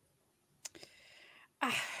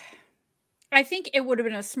 I think it would have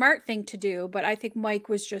been a smart thing to do, but I think Mike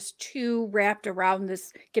was just too wrapped around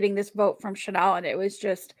this, getting this vote from Chanel, and it was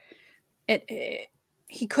just,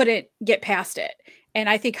 he couldn't get past it. And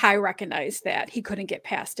I think Hai recognized that he couldn't get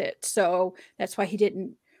past it. So that's why he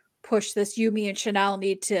didn't push this. Yumi and Chanel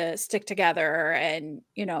need to stick together. And,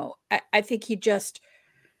 I think he just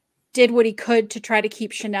did what he could to try to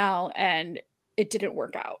keep Chanel, and it didn't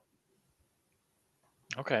work out.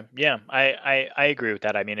 Okay. Yeah, I agree with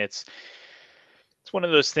that. It's one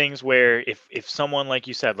of those things where if someone, like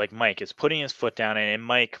you said, like Mike, is putting his foot down, and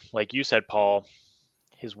Mike, like you said, Paul,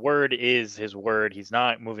 his word is his word. He's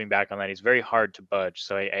not moving back on that. He's very hard to budge.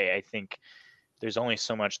 So I think there's only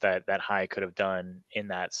so much that Hai could have done in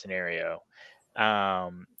that scenario.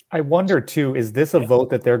 I wonder too, is this a vote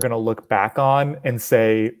that they're going to look back on and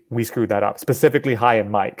say, we screwed that up? Specifically Hai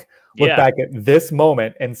and Mike. Look back at this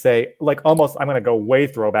moment and say, like, almost, I'm going to go way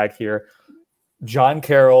throwback here. John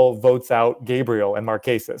Carroll votes out Gabriel and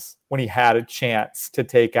Marquesas when he had a chance to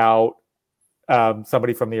take out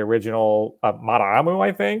somebody from the original Maramu,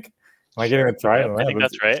 I think. Am I getting it right? I think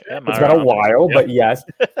that's right. Yeah, it's been a while, but yes.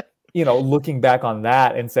 Looking back on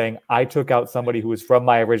that and saying, I took out somebody who was from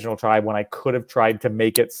my original tribe when I could have tried to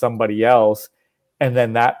make it somebody else. And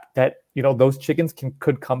then that those chickens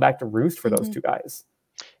could come back to roost for those 2 guys.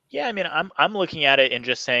 Yeah, I'm looking at it and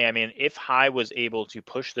just saying, if Hai was able to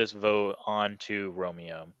push this vote onto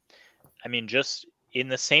Romeo, just in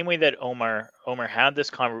the same way that Omar had this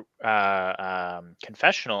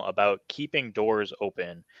confessional about keeping doors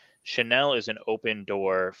open, Chanel is an open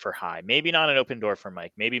door for Hai. Maybe not an open door for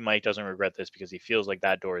Mike. Maybe Mike doesn't regret this because he feels like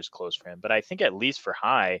that door is closed for him. But I think at least for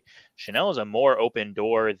Hai, Chanel is a more open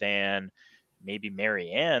door than maybe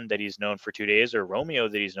Marianne that he's known for 2 days, or Romeo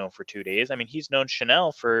that he's known for 2 days. I mean, he's known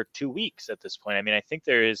Chanel for 2 weeks at this point. I mean, I think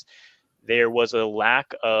there was a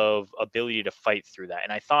lack of ability to fight through that.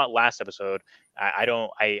 And I thought last episode,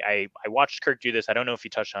 I watched Kirk do this. I don't know if he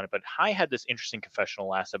touched on it, but Hai had this interesting confessional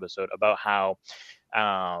last episode about how,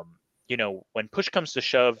 when push comes to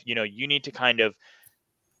shove, you need to kind of,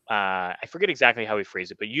 I forget exactly how he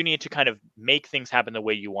phrased it, but you need to kind of make things happen the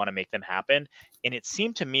way you want to make them happen. And it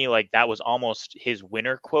seemed to me like that was almost his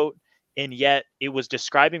winner quote. And yet it was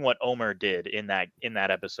describing what Omar did in that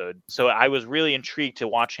episode. So I was really intrigued to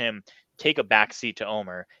watch him take a back seat to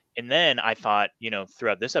Omar. And then I thought,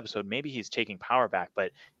 throughout this episode, maybe he's taking power back, but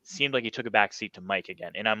it seemed like he took a back seat to Mike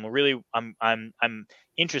again. And I'm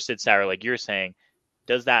interested, Sarah, like you're saying,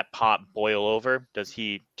 does that pot boil over? Does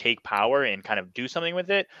he take power and kind of do something with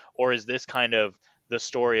it? Or is this kind of the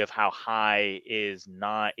story of how Hai is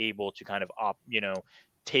not able to kind of,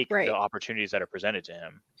 take the opportunities that are presented to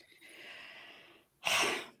him?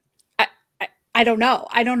 I don't know.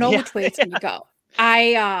 I don't know which way it's going to go.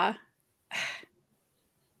 I'm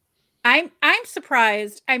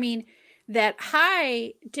surprised. I mean, that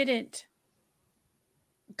Hai didn't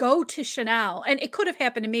go to Chanel, and it could have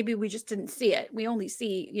happened, and maybe we just didn't see it. We only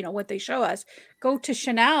see, what they show us. Go to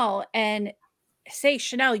Chanel and say,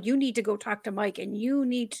 Chanel, you need to go talk to Mike, and you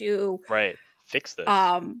need to fix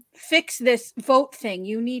this vote thing.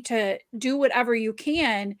 You need to do whatever you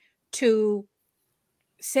can to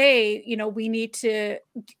say, we need to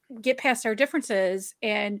get past our differences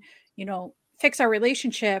and, fix our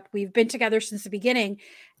relationship. We've been together since the beginning,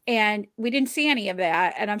 and we didn't see any of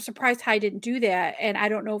that. And I'm surprised Hai didn't do that. And I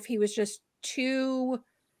don't know if he was just too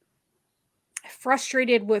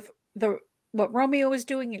frustrated with what Romeo was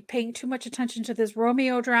doing and paying too much attention to this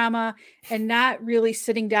Romeo drama and not really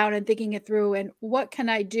sitting down and thinking it through. And what can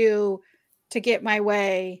I do to get my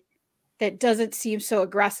way that doesn't seem so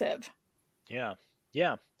aggressive? Yeah.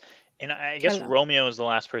 Yeah. And I guess Romeo is the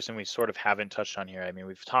last person we sort of haven't touched on here. I mean,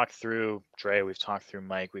 we've talked through Dre, we've talked through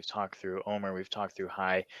Mike, we've talked through Omar, we've talked through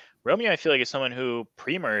Hai. Romeo, I feel like, is someone who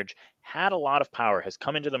pre-merge had a lot of power, has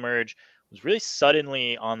come into the merge, was really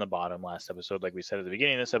suddenly on the bottom last episode, like we said at the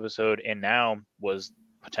beginning of this episode, and now was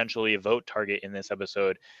potentially a vote target in this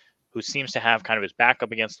episode, who seems to have kind of his back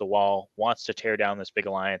up against the wall, wants to tear down this big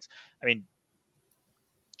alliance. I mean,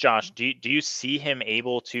 Josh, do you see him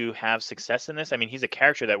able to have success in this? I mean, he's a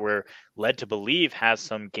character that we're led to believe has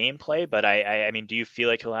some gameplay, but I mean, do you feel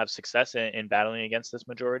like he'll have success in battling against this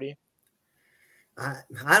majority?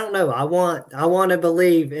 I don't know. I want to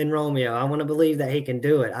believe in Romeo. I want to believe that he can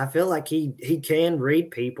do it. I feel like he can read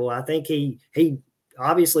people. I think he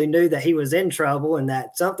obviously knew that he was in trouble and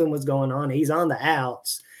that something was going on. He's on the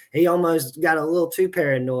outs. He almost got a little too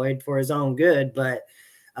paranoid for his own good, but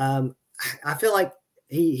I feel like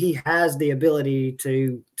he has the ability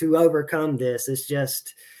to overcome this. It's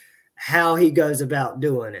just how he goes about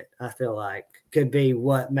doing it, I feel like, could be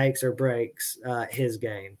what makes or breaks his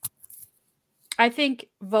game. I think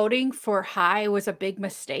voting for Hai was a big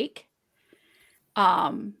mistake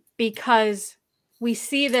because we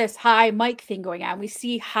see this Hai Mike thing going on. We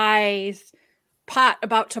see Hai's pot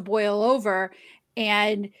about to boil over,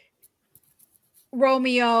 and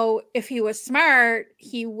Romeo, if he was smart,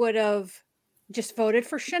 he would have just voted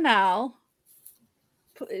for Chanel,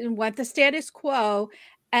 went the status quo,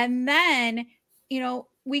 and then,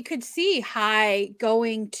 we could see Hai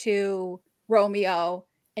going to Romeo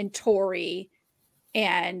and Tori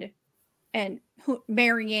and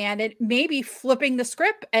Marianne, and maybe flipping the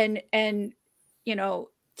script and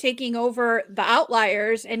taking over the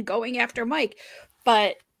outliers and going after Mike.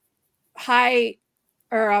 But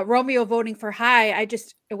Romeo voting for Hai,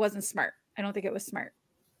 it wasn't smart. I don't think it was smart.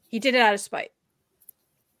 He did it out of spite.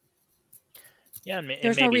 Yeah,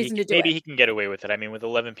 there's no reason to do it. Maybe he can get away with it. I mean, with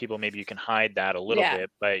 11 people, maybe you can hide that a little bit.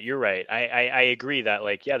 But you're right. I agree that,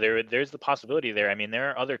 there's the possibility there. I mean, there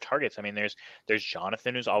are other targets. I mean, there's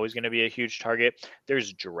Jonathan, who's always going to be a huge target.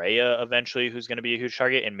 There's Drea eventually, who's going to be a huge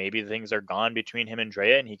target. And maybe things are gone between him and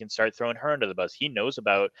Drea, and he can start throwing her under the bus. He knows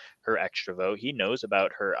about her extra vote. He knows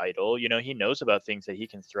about her idol. He knows about things that he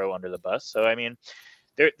can throw under the bus. So, I mean,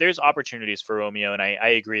 there's opportunities for Romeo, and I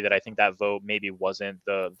agree that I think that vote maybe wasn't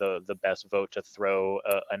the best vote to throw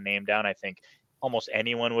a name down. I think almost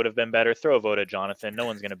anyone would have been better. Throw a vote at Jonathan. No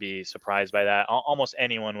one's going to be surprised by that. Almost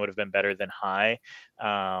anyone would have been better than Hai.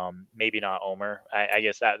 Maybe not Omer. I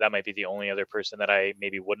guess that might be the only other person that I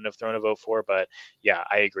maybe wouldn't have thrown a vote for. But yeah,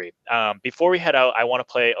 I agree. Before we head out, I want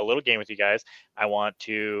to play a little game with you guys. I want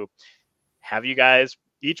to have you guys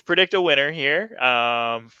each predict a winner here.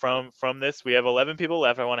 From this, we have 11 people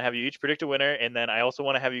left. I want to have you each predict a winner, and then I also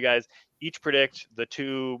want to have you guys each predict the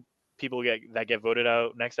 2 people that get voted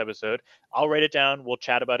out next episode. I'll write it down. We'll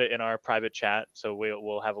chat about it in our private chat. So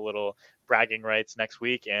we'll have a little bragging rights next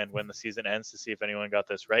week and when the season ends to see if anyone got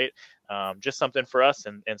this right. Just something for us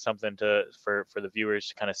and something for the viewers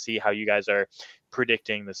to kind of see how you guys are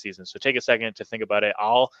predicting the season. So take a second to think about it.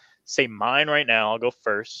 I'll say mine right now. I'll go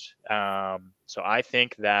first. So I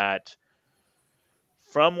think that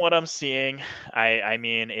from what I'm seeing, I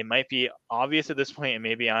mean, it might be obvious at this point, and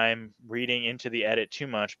maybe I'm reading into the edit too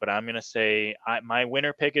much, but I'm going to say my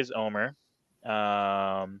winner pick is Omer.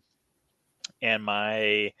 And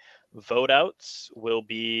my vote outs will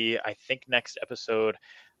be, I think the next episode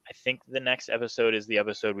is the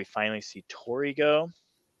episode we finally see Tori go.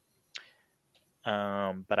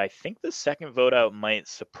 But I think the second vote out might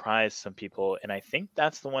surprise some people, and I think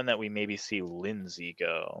that's the one that we maybe see Lindsay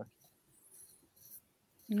go.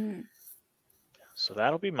 So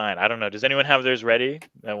that'll be mine. I don't know. Does anyone have theirs ready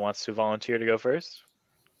that wants to volunteer to go first?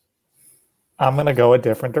 I'm going to go a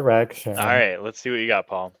different direction. All right. Let's see what you got,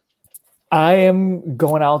 Paul. I am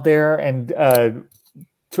going out there and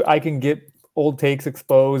I can get old takes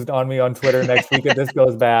exposed on me on Twitter next week if this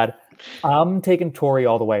goes bad. I'm taking Tori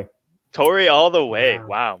all the way. Tori all the way.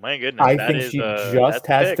 Wow. My goodness. I think she just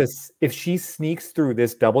has to, if she sneaks through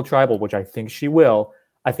this double tribal, which I think she will,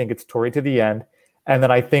 I think it's Tori to the end. And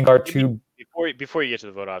then I think our 2... Before you get to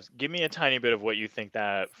the vote offs, give me a tiny bit of what you think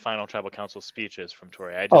that final tribal council speech is from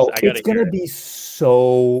Tori. It's going to be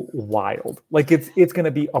so wild. Like it's going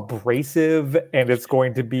to be abrasive and it's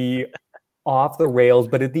going to be off the rails.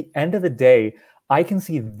 But at the end of the day, I can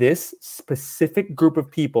see this specific group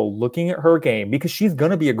of people looking at her game because she's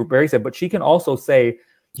going to be abrasive, but she can also say,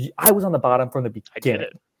 I was on the bottom from the beginning. I did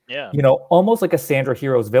it. Yeah. You know, almost like a Sandra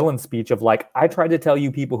Heroes villain speech of like, I tried to tell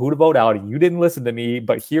you people who to vote out. You didn't listen to me,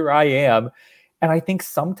 but here I am. And I think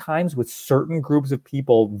sometimes with certain groups of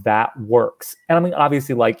people that works. And I mean,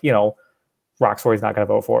 obviously, like, you know, Roxroy's not going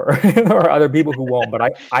to vote for her or other people who won't, but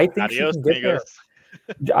I think she can get there.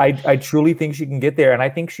 I truly think she can get there. And I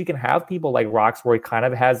think she can have people like Roxroy kind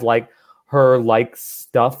of has like her like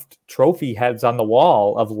stuffed trophy heads on the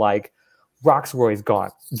wall of like, Roxroy's gone.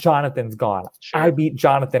 Jonathan's gone. Sure. I beat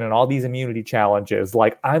Jonathan in all these immunity challenges.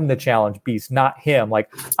 Like, I'm the challenge beast, not him.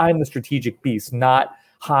 Like, I'm the strategic beast, not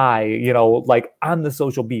Hai. You know, like, I'm the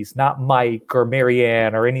social beast, not Mike or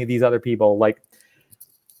Marianne or any of these other people. Like,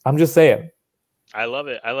 I'm just saying. I love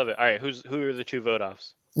it. All right, who are the 2 vote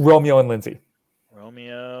offs? Romeo and Lindsay.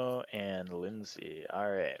 Romeo and Lindsay. All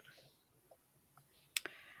right.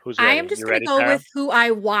 I am just going to go with who I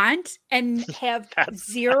want and have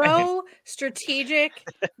zero strategic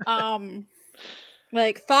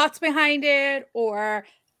like thoughts behind it, or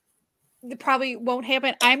it probably won't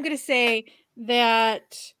happen. I'm going to say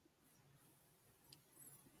that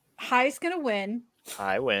Hai's going to win.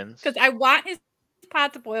 Hai wins. Because I want his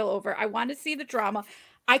pot to boil over. I want to see the drama.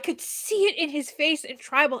 I could see it in his face in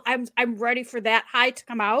Tribal. I'm ready for that Hai to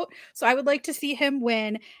come out. So I would like to see him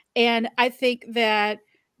win. And I think that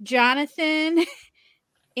Jonathan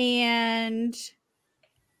and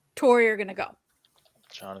Tori are going to go.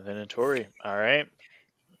 Jonathan and Tori. All right.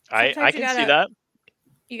 I can see that.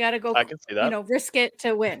 You got to go. I can see that. You know, risk it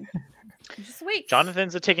to win. Just wait.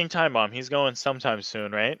 Jonathan's a ticking time bomb. He's going sometime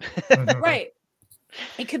soon, right? Right.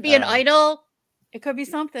 It could be an idol. It could be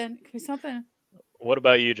something. What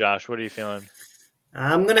about you, Josh? What are you feeling?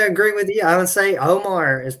 I'm going to agree with you. I would say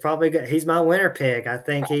Omar is probably good. He's my winner pick. I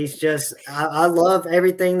think he's just, I love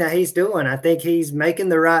everything that he's doing. I think he's making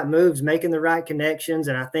the right moves, making the right connections.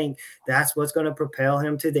 And I think that's what's going to propel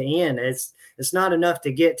him to the end. It's not enough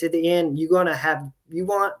to get to the end. You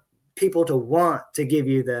want people to want to give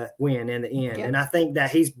you the win in the end. Yeah. And I think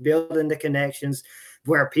that he's building the connections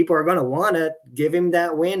where people are going to want to give him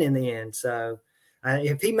that win in the end. So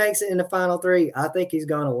if he makes it in the final 3, I think he's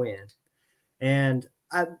going to win. And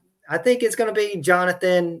I think it's going to be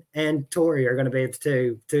Jonathan and Tori are going to be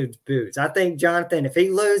the two boots. I think Jonathan, if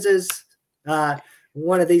he loses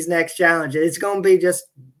one of these next challenges, it's going to be just,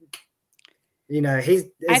 you got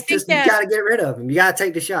to get rid of him. You got to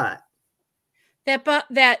take the shot.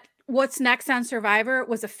 That what's next on Survivor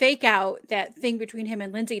was a fake out, that thing between him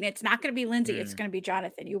and Lindsay. And it's not going to be Lindsay. It's going to be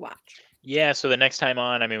Jonathan. You watch. Yeah, so the next time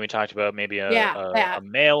on, I mean, we talked about maybe Yeah, a that.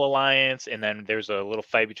 male alliance, and then there's a little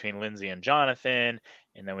fight between Lindsay and Jonathan,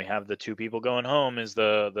 and then we have the two people going home is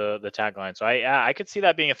the tagline. So I could see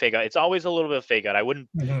that being a fake out. It's always a little bit of fake out. Mhm.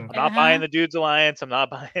 I'm not buying Uh-huh. the dudes alliance. I'm not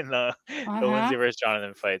buying the Uh-huh. Lindsay versus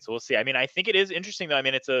Jonathan fight. So we'll see. I mean, I think it is interesting though. I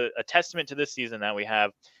mean, it's a testament to this season that we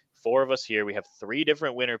have four of us here. We have three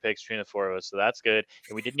different winner picks between the four of us, so that's good.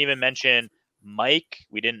 And we didn't even mention Mike.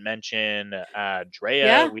 We didn't mention Drea.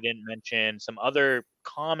 Yeah. We didn't mention some other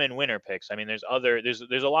common winner picks. I mean, there's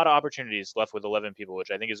a lot of opportunities left with 11 people,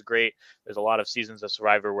 which I think is great. There's a lot of seasons of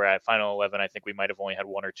Survivor where at final 11, I think we might have only had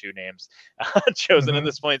one or two names chosen at Mhm.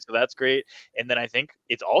 this point, so that's great. And then I think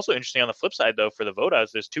it's also interesting on the flip side though for the vote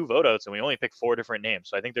outs. There's two vote outs and we only picked four different names,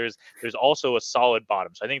 so I think there's also a solid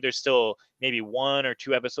bottom. So I think there's still maybe one or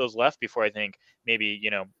two episodes left before I think maybe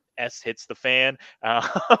S hits the fan,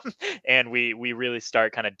 and we really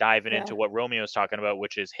start kind of diving Yeah. into what Romeo's talking about,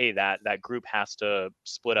 which is, hey, that group has to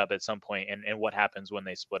split up at some point, and what happens when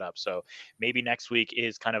they split up. So maybe next week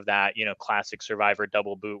is kind of that classic Survivor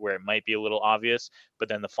double boot where it might be a little obvious, but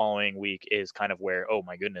then the following week is kind of where, oh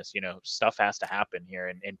my goodness, stuff has to happen here,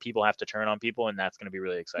 and people have to turn on people, and that's going to be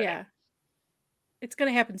really exciting. Yeah. It's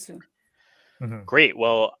gonna happen soon. Mhm. Great.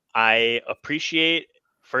 Well, I appreciate,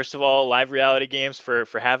 first of all, Live Reality Games for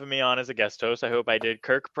having me on as a guest host. I hope I did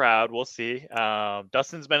Kirk proud. We'll see.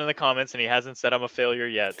 Dustin's been in the comments and he hasn't said I'm a failure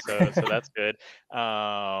yet, so that's good.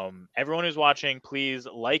 Everyone who's watching, please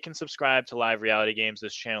like and subscribe to Live Reality Games.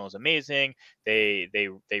 This channel is amazing. They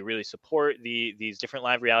really support these different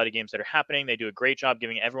live reality games that are happening. They do a great job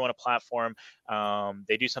giving everyone a platform.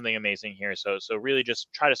 They do something amazing here. So really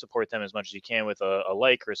just try to support them as much as you can with a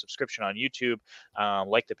like or a subscription on YouTube,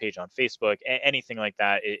 like the page on Facebook, anything like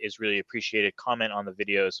that is really appreciated. Comment on the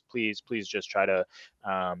videos, please just try to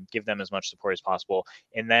give them as much support as possible.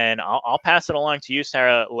 And then I'll pass it along to you,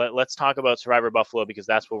 Sarah. Let's talk about Survivor Buffalo because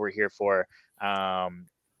that's what we're here for.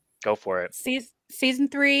 Go for it. Season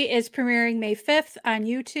 3 is premiering May 5th on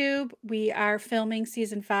YouTube. We are filming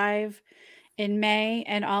season 5 in May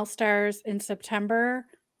and All Stars in September.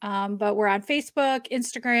 But we're on Facebook,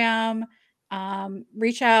 Instagram.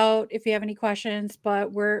 Reach out if you have any questions.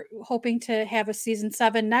 But we're hoping to have a season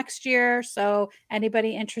 7 next year. So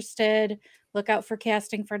anybody interested, look out for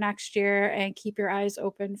casting for next year and keep your eyes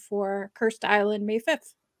open for Cursed Island May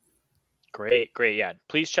 5th. Great. Yeah,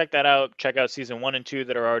 please check that out. Check out season 1 and 2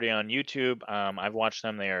 that are already on YouTube. I've watched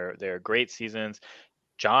them. They're great seasons.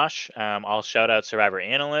 Josh, I'll shout out Survivor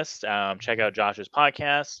Analyst. Check out Josh's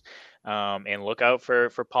podcast, and look out for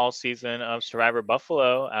Paul's season of Survivor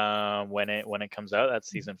Buffalo when it comes out. That's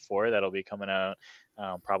season 4. That'll be coming out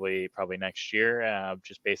probably next year,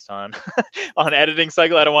 just based on on editing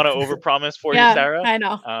cycle. I don't want to overpromise for you, Sarah. I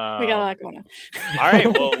know. We got a lot going on. All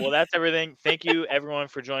right. Well, that's everything. Thank you, everyone,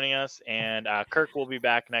 for joining us. And Kirk will be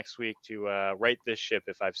back next week to right this ship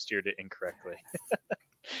if I've steered it incorrectly.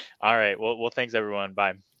 All right. Well, thanks, everyone.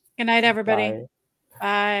 Bye. Good night, everybody.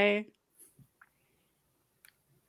 Bye. Bye.